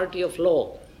the authority of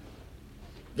law,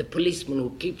 the policeman who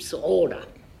keeps order.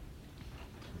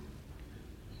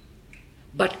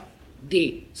 But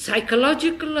the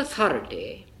psychological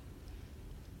authority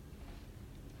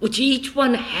which each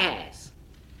one has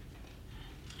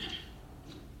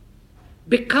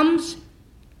becomes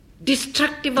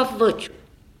destructive of virtue.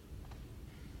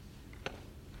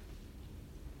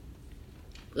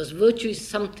 Because virtue is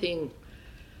something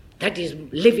that is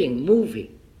living,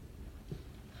 moving.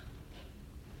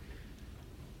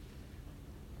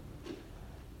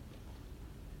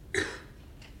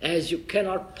 As you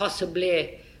cannot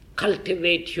possibly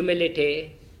cultivate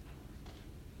humility,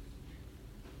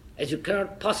 as you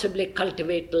cannot possibly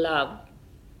cultivate love,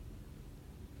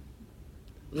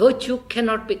 virtue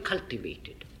cannot be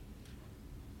cultivated.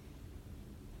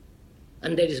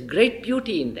 And there is great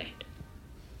beauty in that.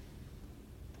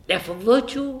 Therefore,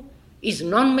 virtue is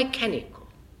non-mechanical.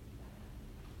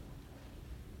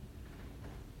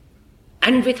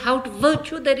 And without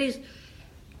virtue, there is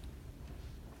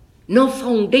no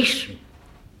foundation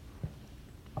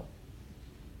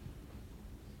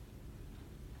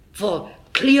for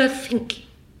clear thinking.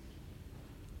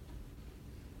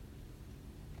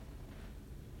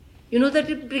 You know that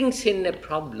it brings in a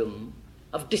problem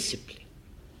of discipline.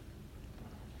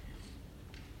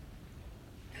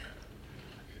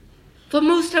 For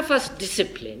most of us,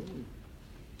 discipline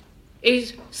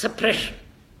is suppression,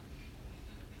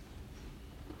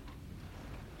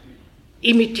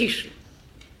 imitation,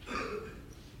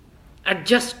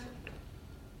 adjustment,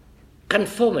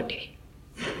 conformity.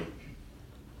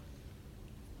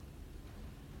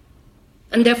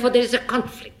 And therefore there is a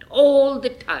conflict all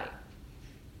the time.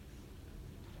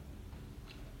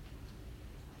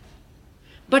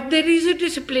 But there is a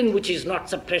discipline which is not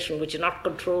suppression, which is not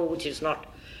control, which is not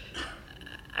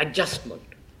adjustment.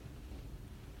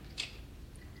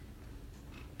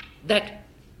 That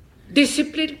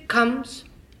discipline comes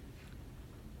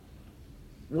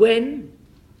when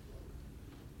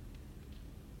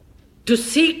to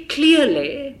see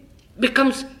clearly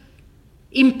becomes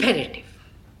imperative.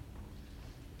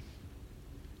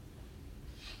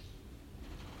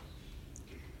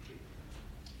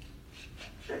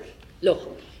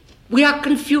 Look, we are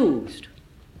confused.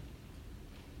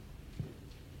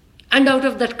 And out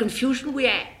of that confusion we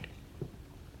act,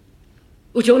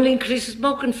 which only increases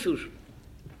more confusion.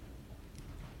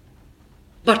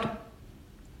 But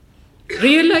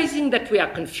realizing that we are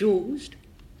confused,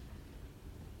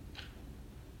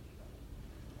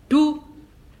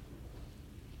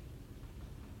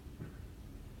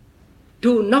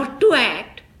 not to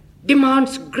act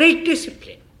demands great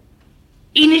discipline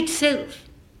in itself.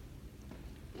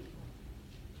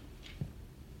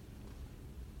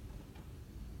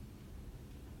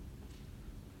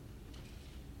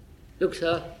 Look,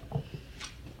 sir,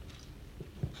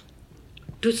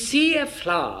 to see a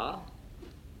flower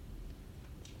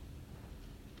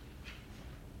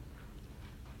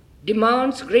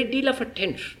demands a great deal of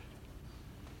attention.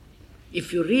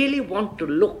 If you really want to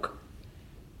look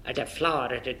at a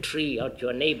flower, at a tree, or at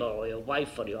your neighbor, or your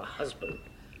wife, or your husband,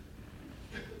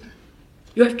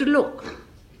 you have to look.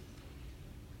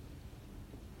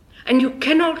 And you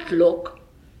cannot look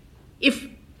if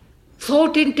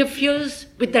thought interferes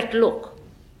with that look.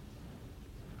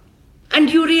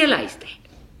 And you realize that.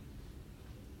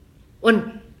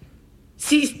 One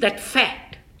sees that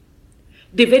fact.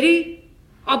 The very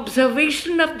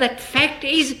observation of that fact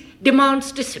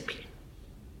demands discipline.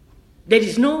 There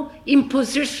is no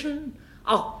imposition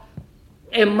of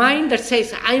a mind that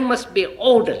says, I must be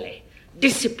orderly,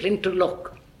 disciplined to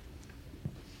look.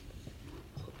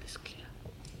 I hope this is clear.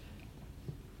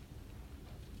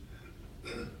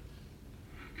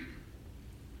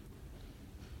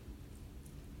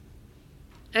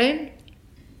 And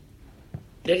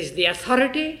there is the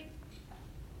authority,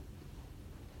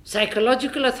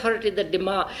 psychological authority that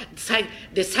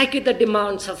the psyche that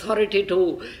demands authority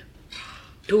to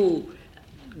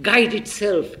guide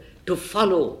itself, to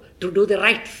follow, to do the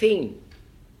right thing.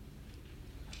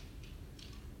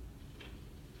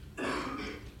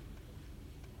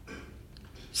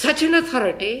 Such an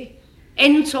authority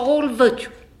ends all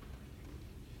virtue.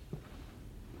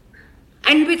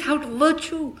 And without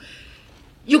virtue,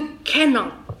 you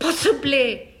cannot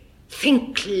possibly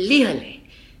think clearly,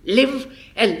 live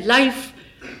a life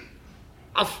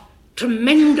of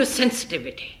tremendous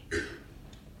sensitivity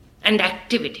and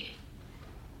activity.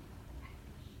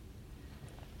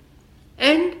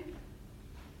 And,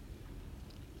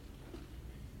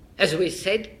 as we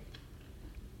said,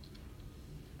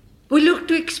 we look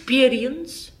to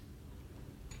experience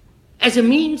as a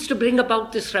means to bring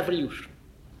about this revolution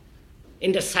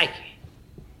in the psyche.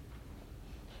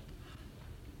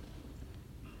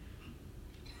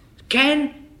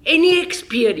 Can any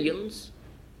experience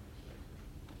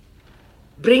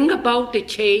bring about a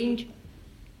change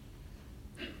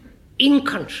in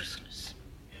consciousness?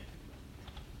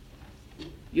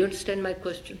 You understand my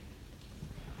question?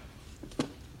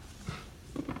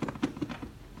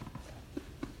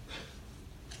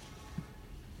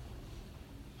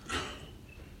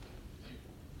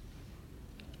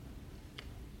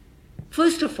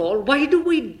 First of all, why do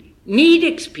we need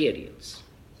experience?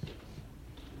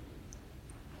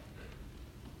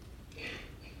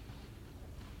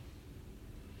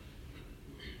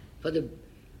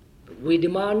 We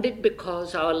demand it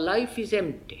because our life is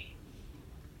empty.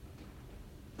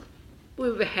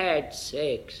 We've had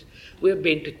sex, we've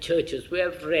been to churches, we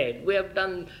have read, we have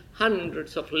done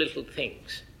hundreds of little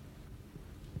things.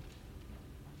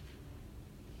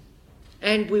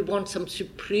 And we want some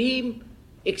supreme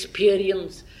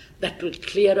experience that will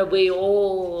clear away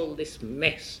all this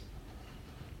mess.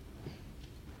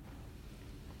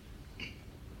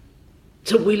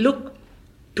 So we look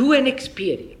to an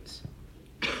experience.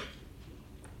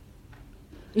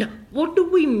 Now, what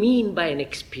do we mean by an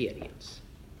experience?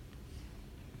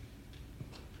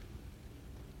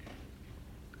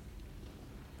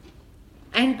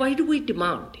 And why do we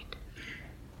demand it?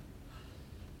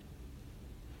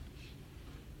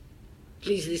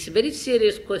 Please, this is a very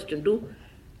serious question. Do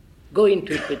go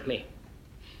into it with me.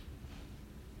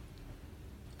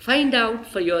 Find out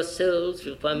for yourselves,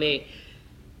 if I may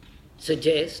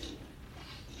suggest,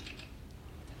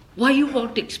 why you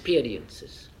want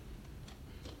experiences.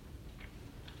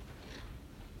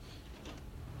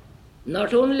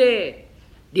 Not only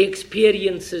the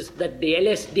experiences that the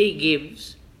LSD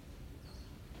gives,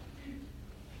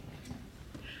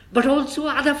 but also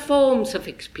other forms of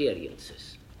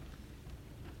experiences.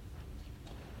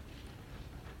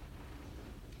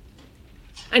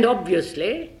 And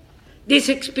obviously, these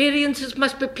experiences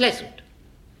must be pleasant,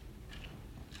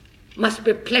 must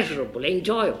be pleasurable,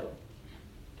 enjoyable.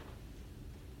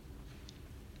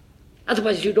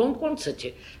 Otherwise, you don't want such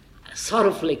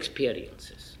sorrowful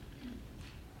experiences.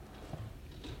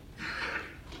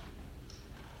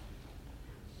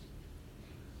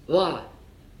 Why?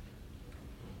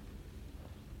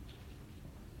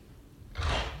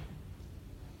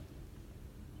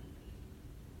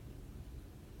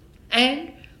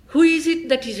 And who is it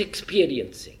that is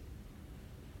experiencing?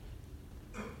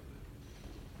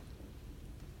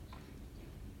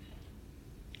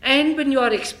 And when you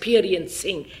are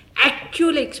experiencing,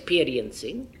 actual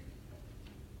experiencing,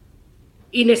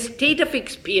 in a state of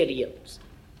experience,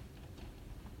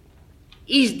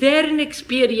 is there an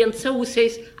experiencer who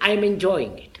says, I am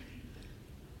enjoying it?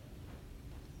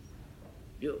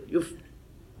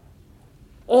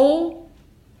 Or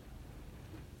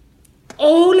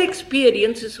all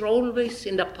experiences are always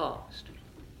in the past,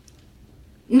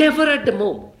 never at the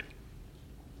moment.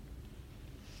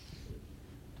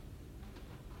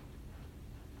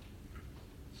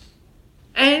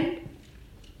 And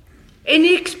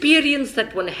any experience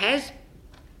that one has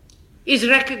is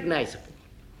recognizable.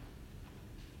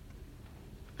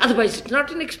 Otherwise, it's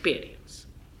not an experience.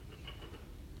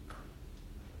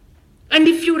 And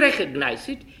if you recognize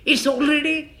it, it's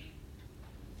already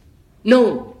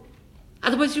known.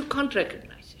 Otherwise, you can't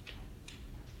recognize it.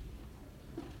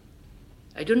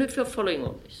 I don't know if you're following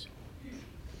all this.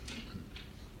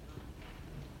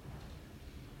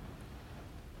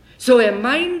 So a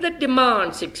mind that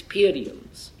demands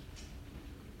experience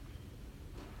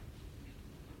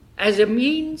as a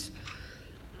means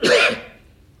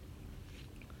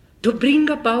to bring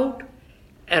about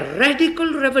a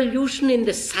radical revolution in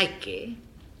the psyche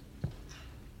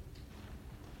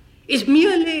is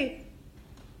merely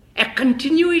a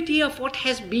continuity of what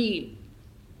has been.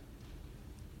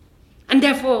 And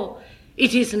therefore,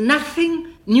 it is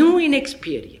nothing new in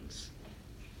experience.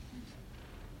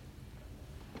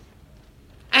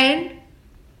 And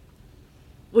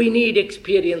we need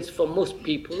experience for most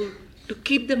people to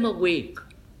keep them awake.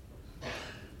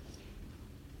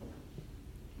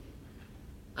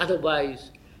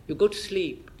 Otherwise, you go to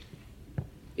sleep.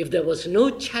 If there was no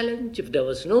challenge, if there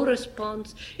was no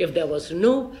response, if there was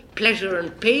no pleasure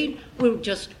and pain, we would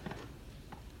just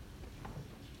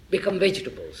become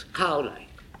vegetables, cow-like.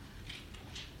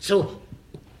 So,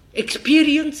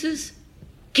 experiences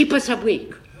keep us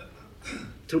awake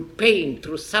through pain,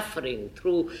 through suffering,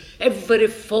 through every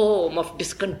form of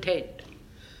discontent.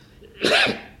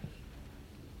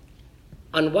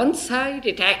 On one side,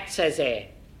 it acts as a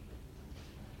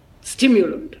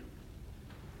stimulant,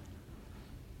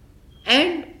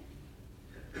 and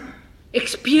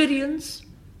experience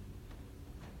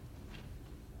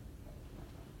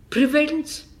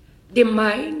prevents the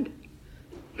mind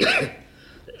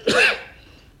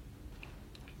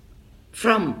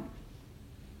from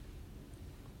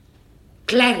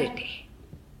clarity,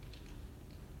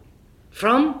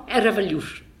 from a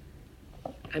revolution.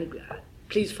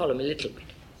 Please follow me a little bit.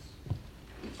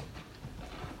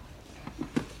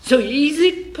 So is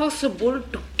it possible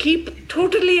to keep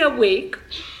totally awake,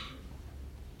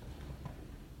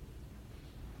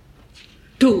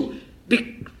 to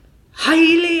be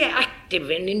highly active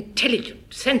and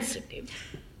intelligent, sensitive,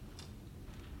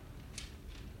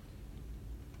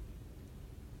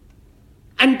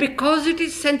 and because it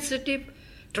is sensitive,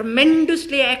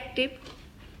 tremendously active,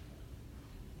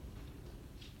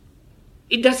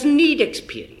 it doesn't need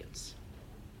experience.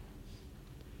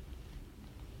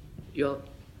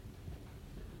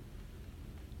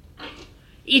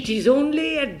 It is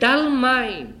only a dull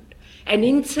mind, an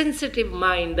insensitive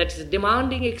mind that is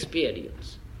demanding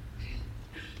experience.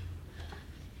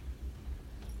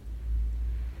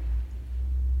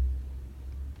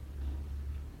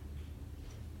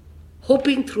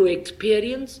 Hoping through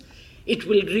experience, it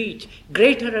will reach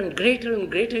greater and greater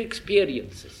and greater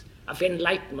experiences of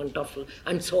enlightenment,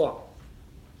 and so on.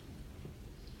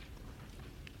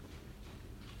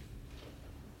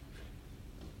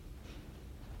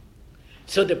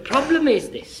 So the problem is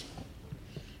this,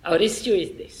 our issue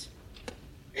is this.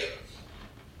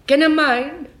 Can a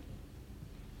mind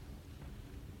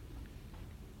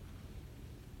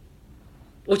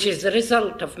which is the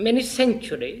result of many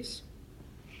centuries,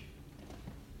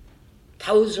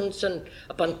 thousands and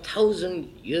upon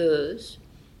 1,000 years,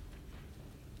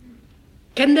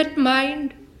 can that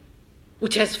mind,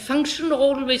 which has functioned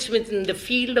always within the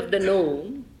field of the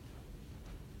known,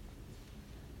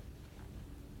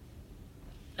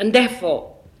 And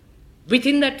therefore,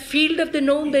 within that field of the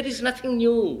known, there is nothing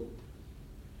new.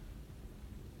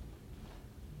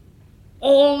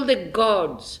 All the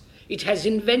gods it has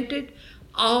invented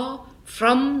are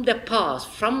from the past,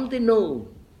 from the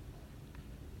known.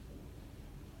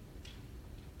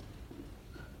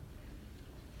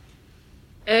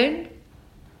 And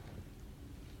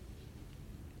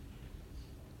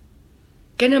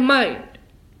can a mind,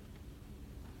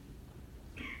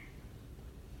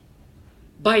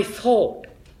 by thought,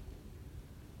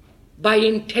 by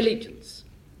intelligence,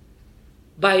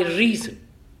 by reason,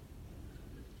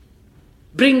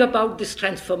 bring about this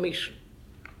transformation?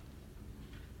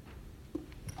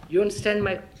 You understand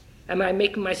am I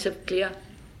making myself clear?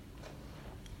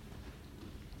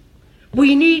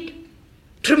 We need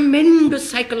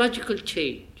tremendous psychological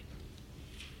change.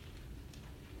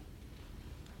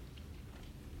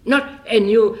 Not a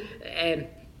new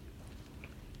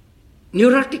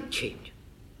neurotic change.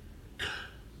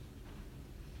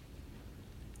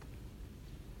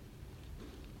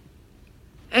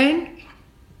 And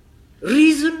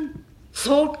reason,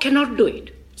 thought cannot do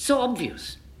it. So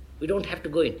obvious. We don't have to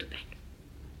go into that.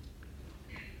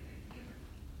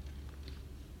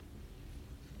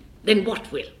 Then what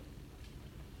will?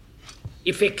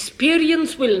 If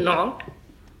experience will not,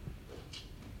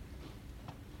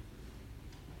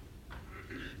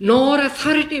 nor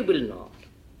authority will not,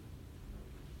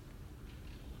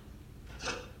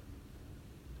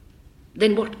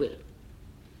 then what will?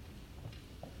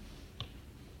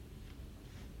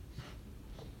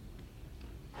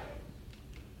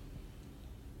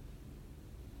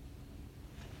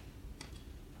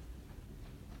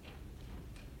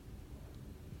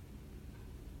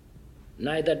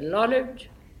 Neither knowledge,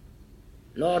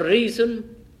 nor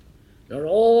reason, nor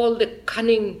all the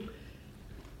cunning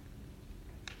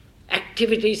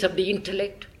activities of the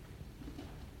intellect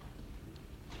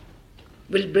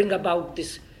will bring about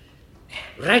this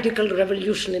radical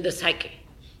revolution in the psyche.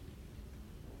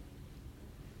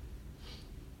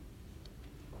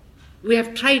 We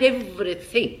have tried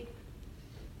everything.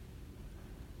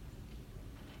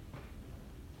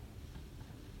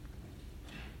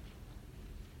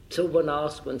 So one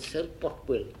asks oneself, what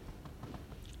will?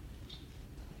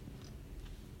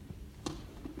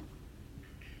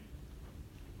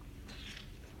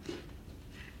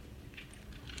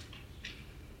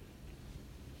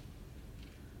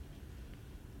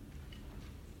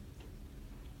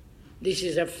 This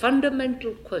is a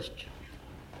fundamental question,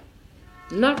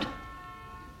 not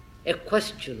a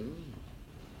question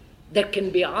that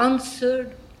can be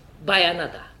answered by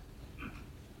another.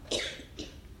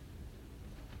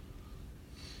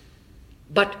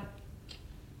 But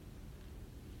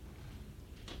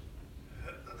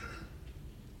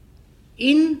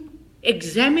in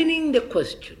examining the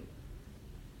question,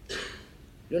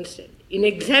 you understand? In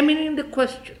examining the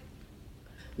question,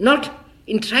 not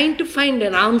in trying to find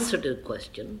an answer to the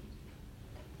question,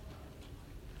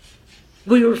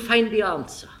 we will find the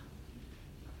answer.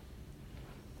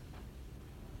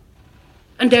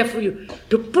 And therefore,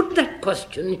 to put that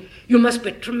question, you must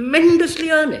be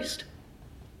tremendously earnest.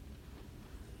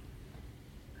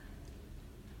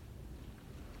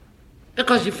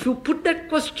 Because if you put that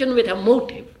question with a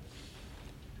motive,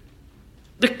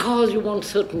 because you want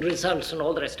certain results and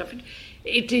all the rest of it,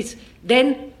 it is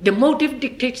then the motive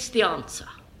dictates the answer.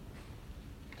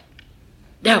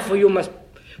 Therefore,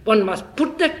 one must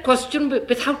put that question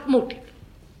without motive.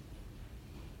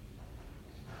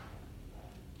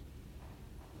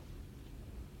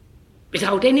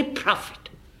 Without any profit.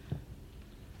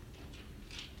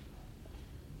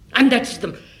 And that's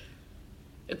the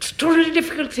extraordinarily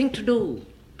difficult thing to do,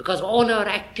 because all our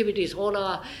activities, all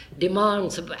our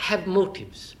demands have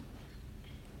motives.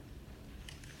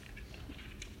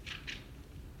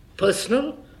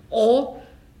 Personal, or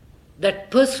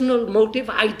that personal motive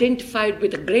identified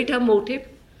with a greater motive,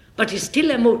 but is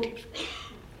still a motive.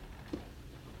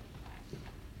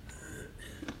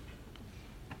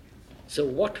 So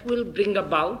what will bring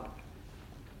about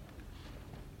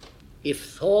if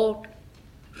thought,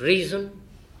 reason,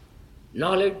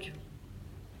 knowledge,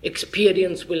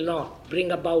 experience will not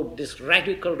bring about this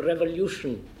radical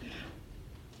revolution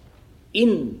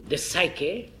in the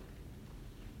psyche?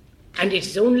 And it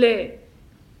is only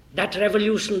that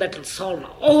revolution that will solve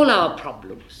all our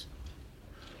problems.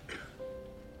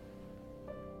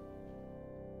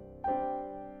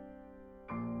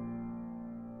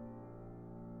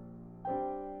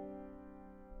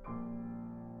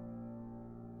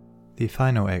 The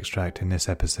final extract in this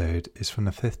episode is from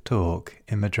the 5th talk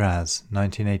in Madras,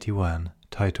 1981,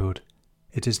 titled,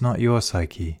 "It is not your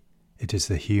psyche, it is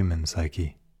the human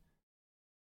psyche."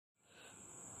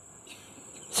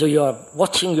 So you are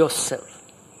watching yourself,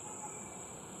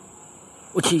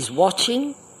 which is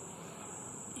watching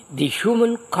the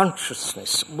human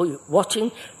consciousness,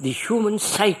 watching the human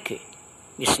psyche.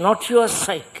 It's not your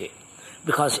psyche,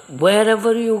 because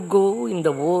wherever you go in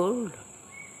the world,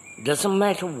 it doesn't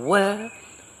matter where,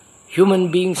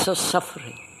 human beings are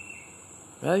suffering,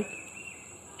 right?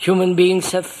 Human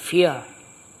beings have fear.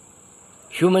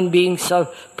 Human beings are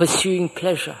pursuing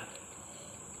pleasure.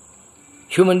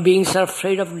 Human beings are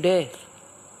afraid of death.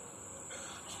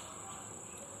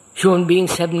 Human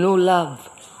beings have no love.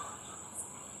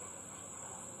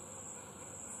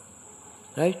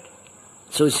 Right?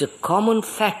 So it's a common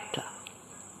factor.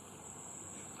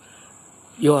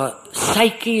 Your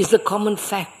psyche is the common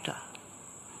factor.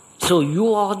 So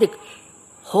you are the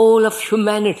whole of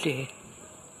humanity.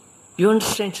 You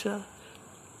understand, sir?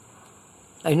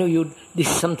 I know this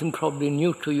is something probably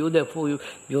new to you, therefore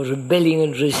you're rebelling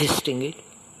and resisting it.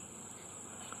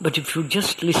 But if you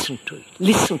just listen to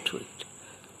it,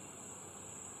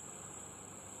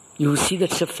 you will see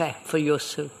that's a fact for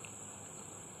yourself.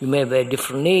 You may have a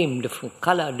different name, different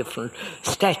color, different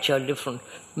stature, different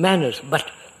manners, but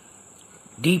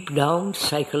deep down,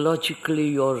 psychologically,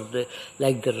 you're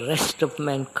like the rest of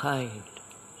mankind.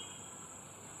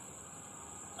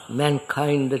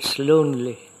 Mankind that's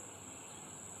lonely.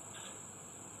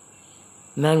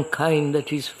 Mankind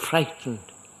that is frightened.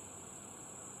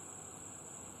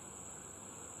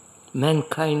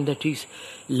 Mankind that is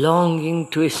longing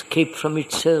to escape from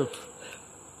itself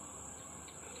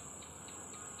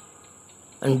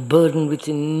and burdened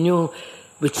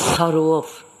with sorrow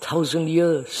of 1,000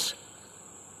 years.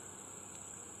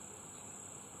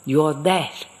 You are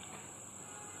that.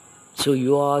 So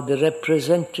you are the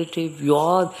representative, you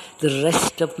are the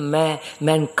rest of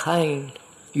mankind.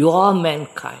 You are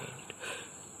mankind.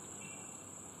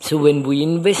 So when we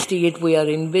investigate, we are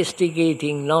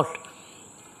investigating not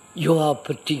your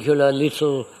particular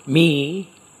little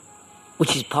me,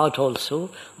 which is part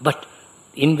also, but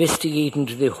investigate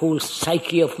into the whole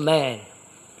psyche of man.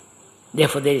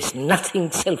 Therefore there is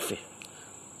nothing selfish.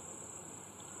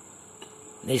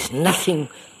 There is nothing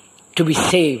to be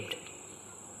saved.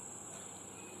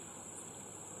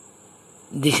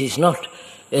 This is not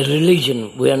a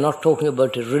religion. We are not talking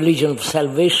about a religion of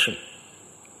salvation.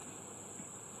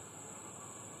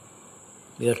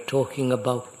 We are talking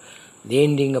about the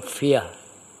ending of fear.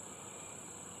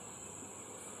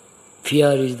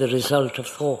 Fear is the result of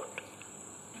thought.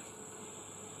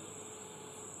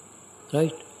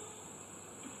 Right?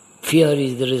 Fear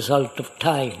is the result of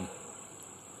time.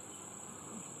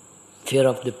 Fear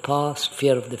of the past,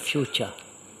 fear of the future.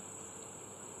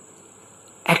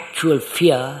 Actual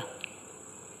fear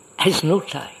has no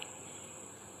time.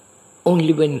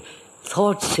 Only when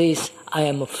thought says, I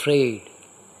am afraid.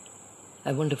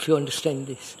 I wonder if you understand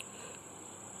this.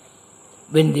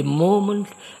 When the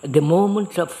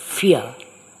moment of fear,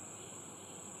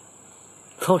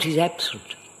 thought is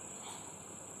absent.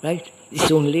 Right?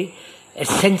 It's only a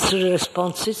sensory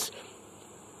responses,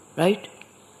 right?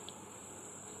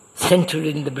 Centered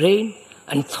in the brain,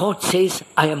 and thought says,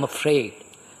 I am afraid.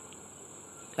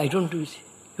 I don't do it.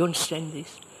 You understand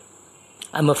this?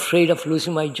 I'm afraid of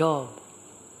losing my job.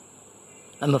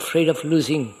 I'm afraid of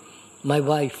losing my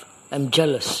wife. I'm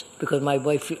jealous because my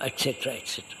wife, etc.,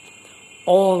 etc.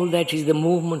 All that is the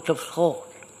movement of thought.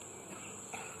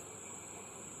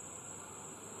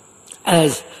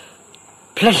 As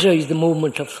pleasure is the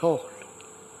movement of thought.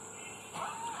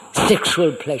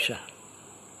 Sexual pleasure.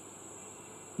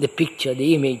 The picture,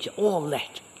 the image, all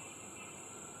that.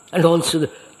 And also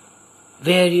the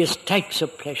various types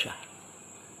of pleasure.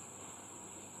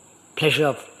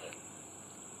 Pleasure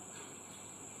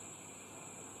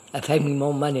of having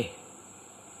more money.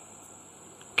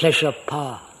 Pleasure of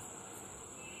power.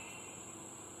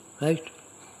 Right?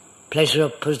 Pleasure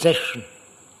of possession.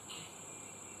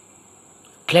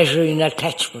 Pleasure in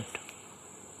attachment.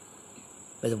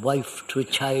 With a wife, to a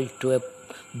child, to a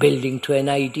building, to an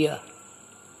idea.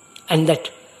 And that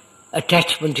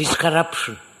attachment is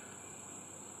corruption.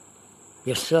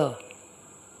 Yes, sir.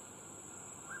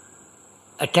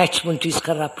 Attachment is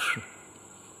corruption.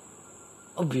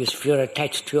 Obviously, if you're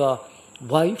attached to your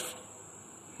wife,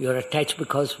 you're attached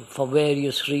because for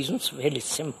various reasons, very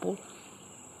simple.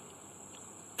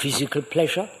 Physical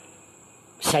pleasure,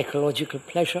 psychological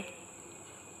pleasure,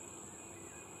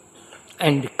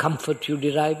 and the comfort you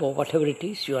derive or whatever it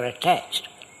is, you are attached.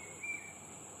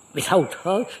 Without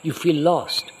her, you feel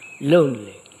lost,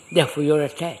 lonely. Therefore, you're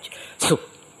attached. So,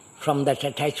 from that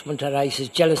attachment arises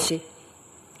jealousy,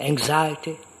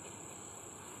 anxiety,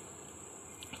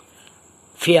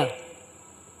 fear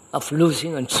of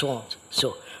losing, and so on.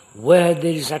 So, where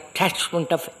there is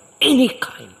attachment of any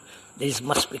kind, there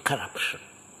must be corruption.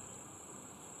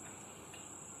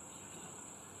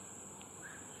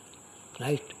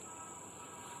 Right?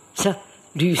 So,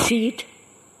 do you see it?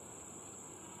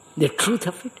 The truth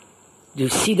of it? Do you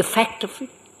see the fact of it?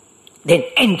 Then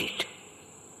end it.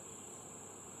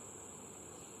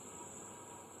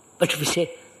 But if we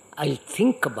say, I'll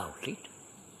think about it,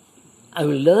 I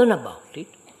will learn about it,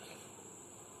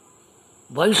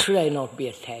 why should I not be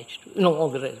attached? All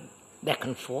the rest, back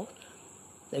and forth.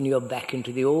 Then you're back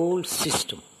into the old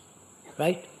system,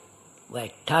 right? Where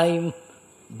time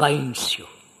binds you.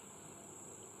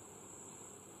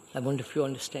 I wonder if you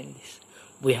understand this.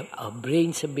 Our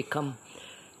brains have become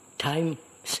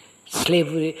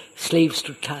slaves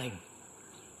to time.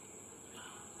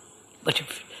 But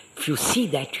if you see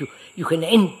that, you can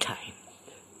end time,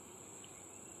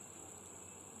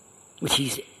 which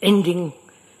is ending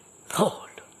thought.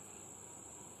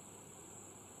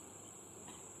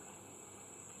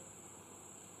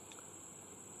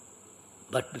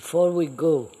 But before we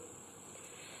go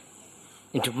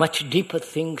into much deeper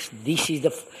things, this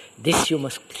you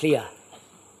must clear.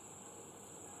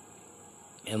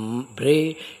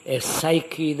 Embrace a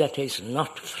psyche that is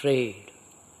not afraid,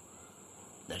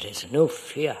 that has no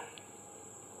fear,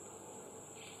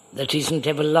 that isn't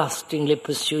everlastingly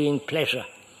pursuing pleasure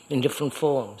in different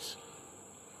forms.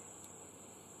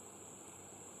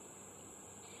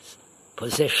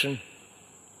 Possession,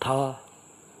 power,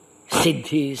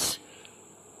 siddhis,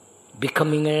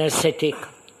 becoming an ascetic,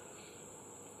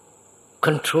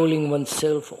 controlling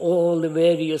oneself, all the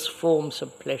various forms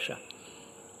of pleasure.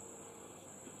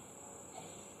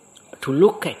 To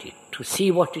look at it, to see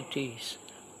what it is.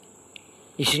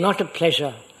 It is not a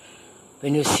pleasure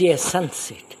when you see a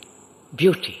sunset,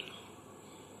 beauty.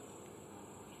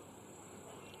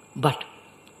 But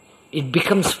it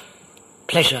becomes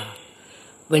pleasure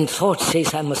when thought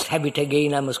says, I must have it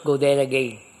again, I must go there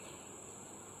again.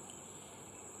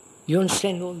 You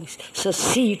understand all this? So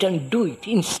see it and do it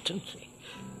instantly.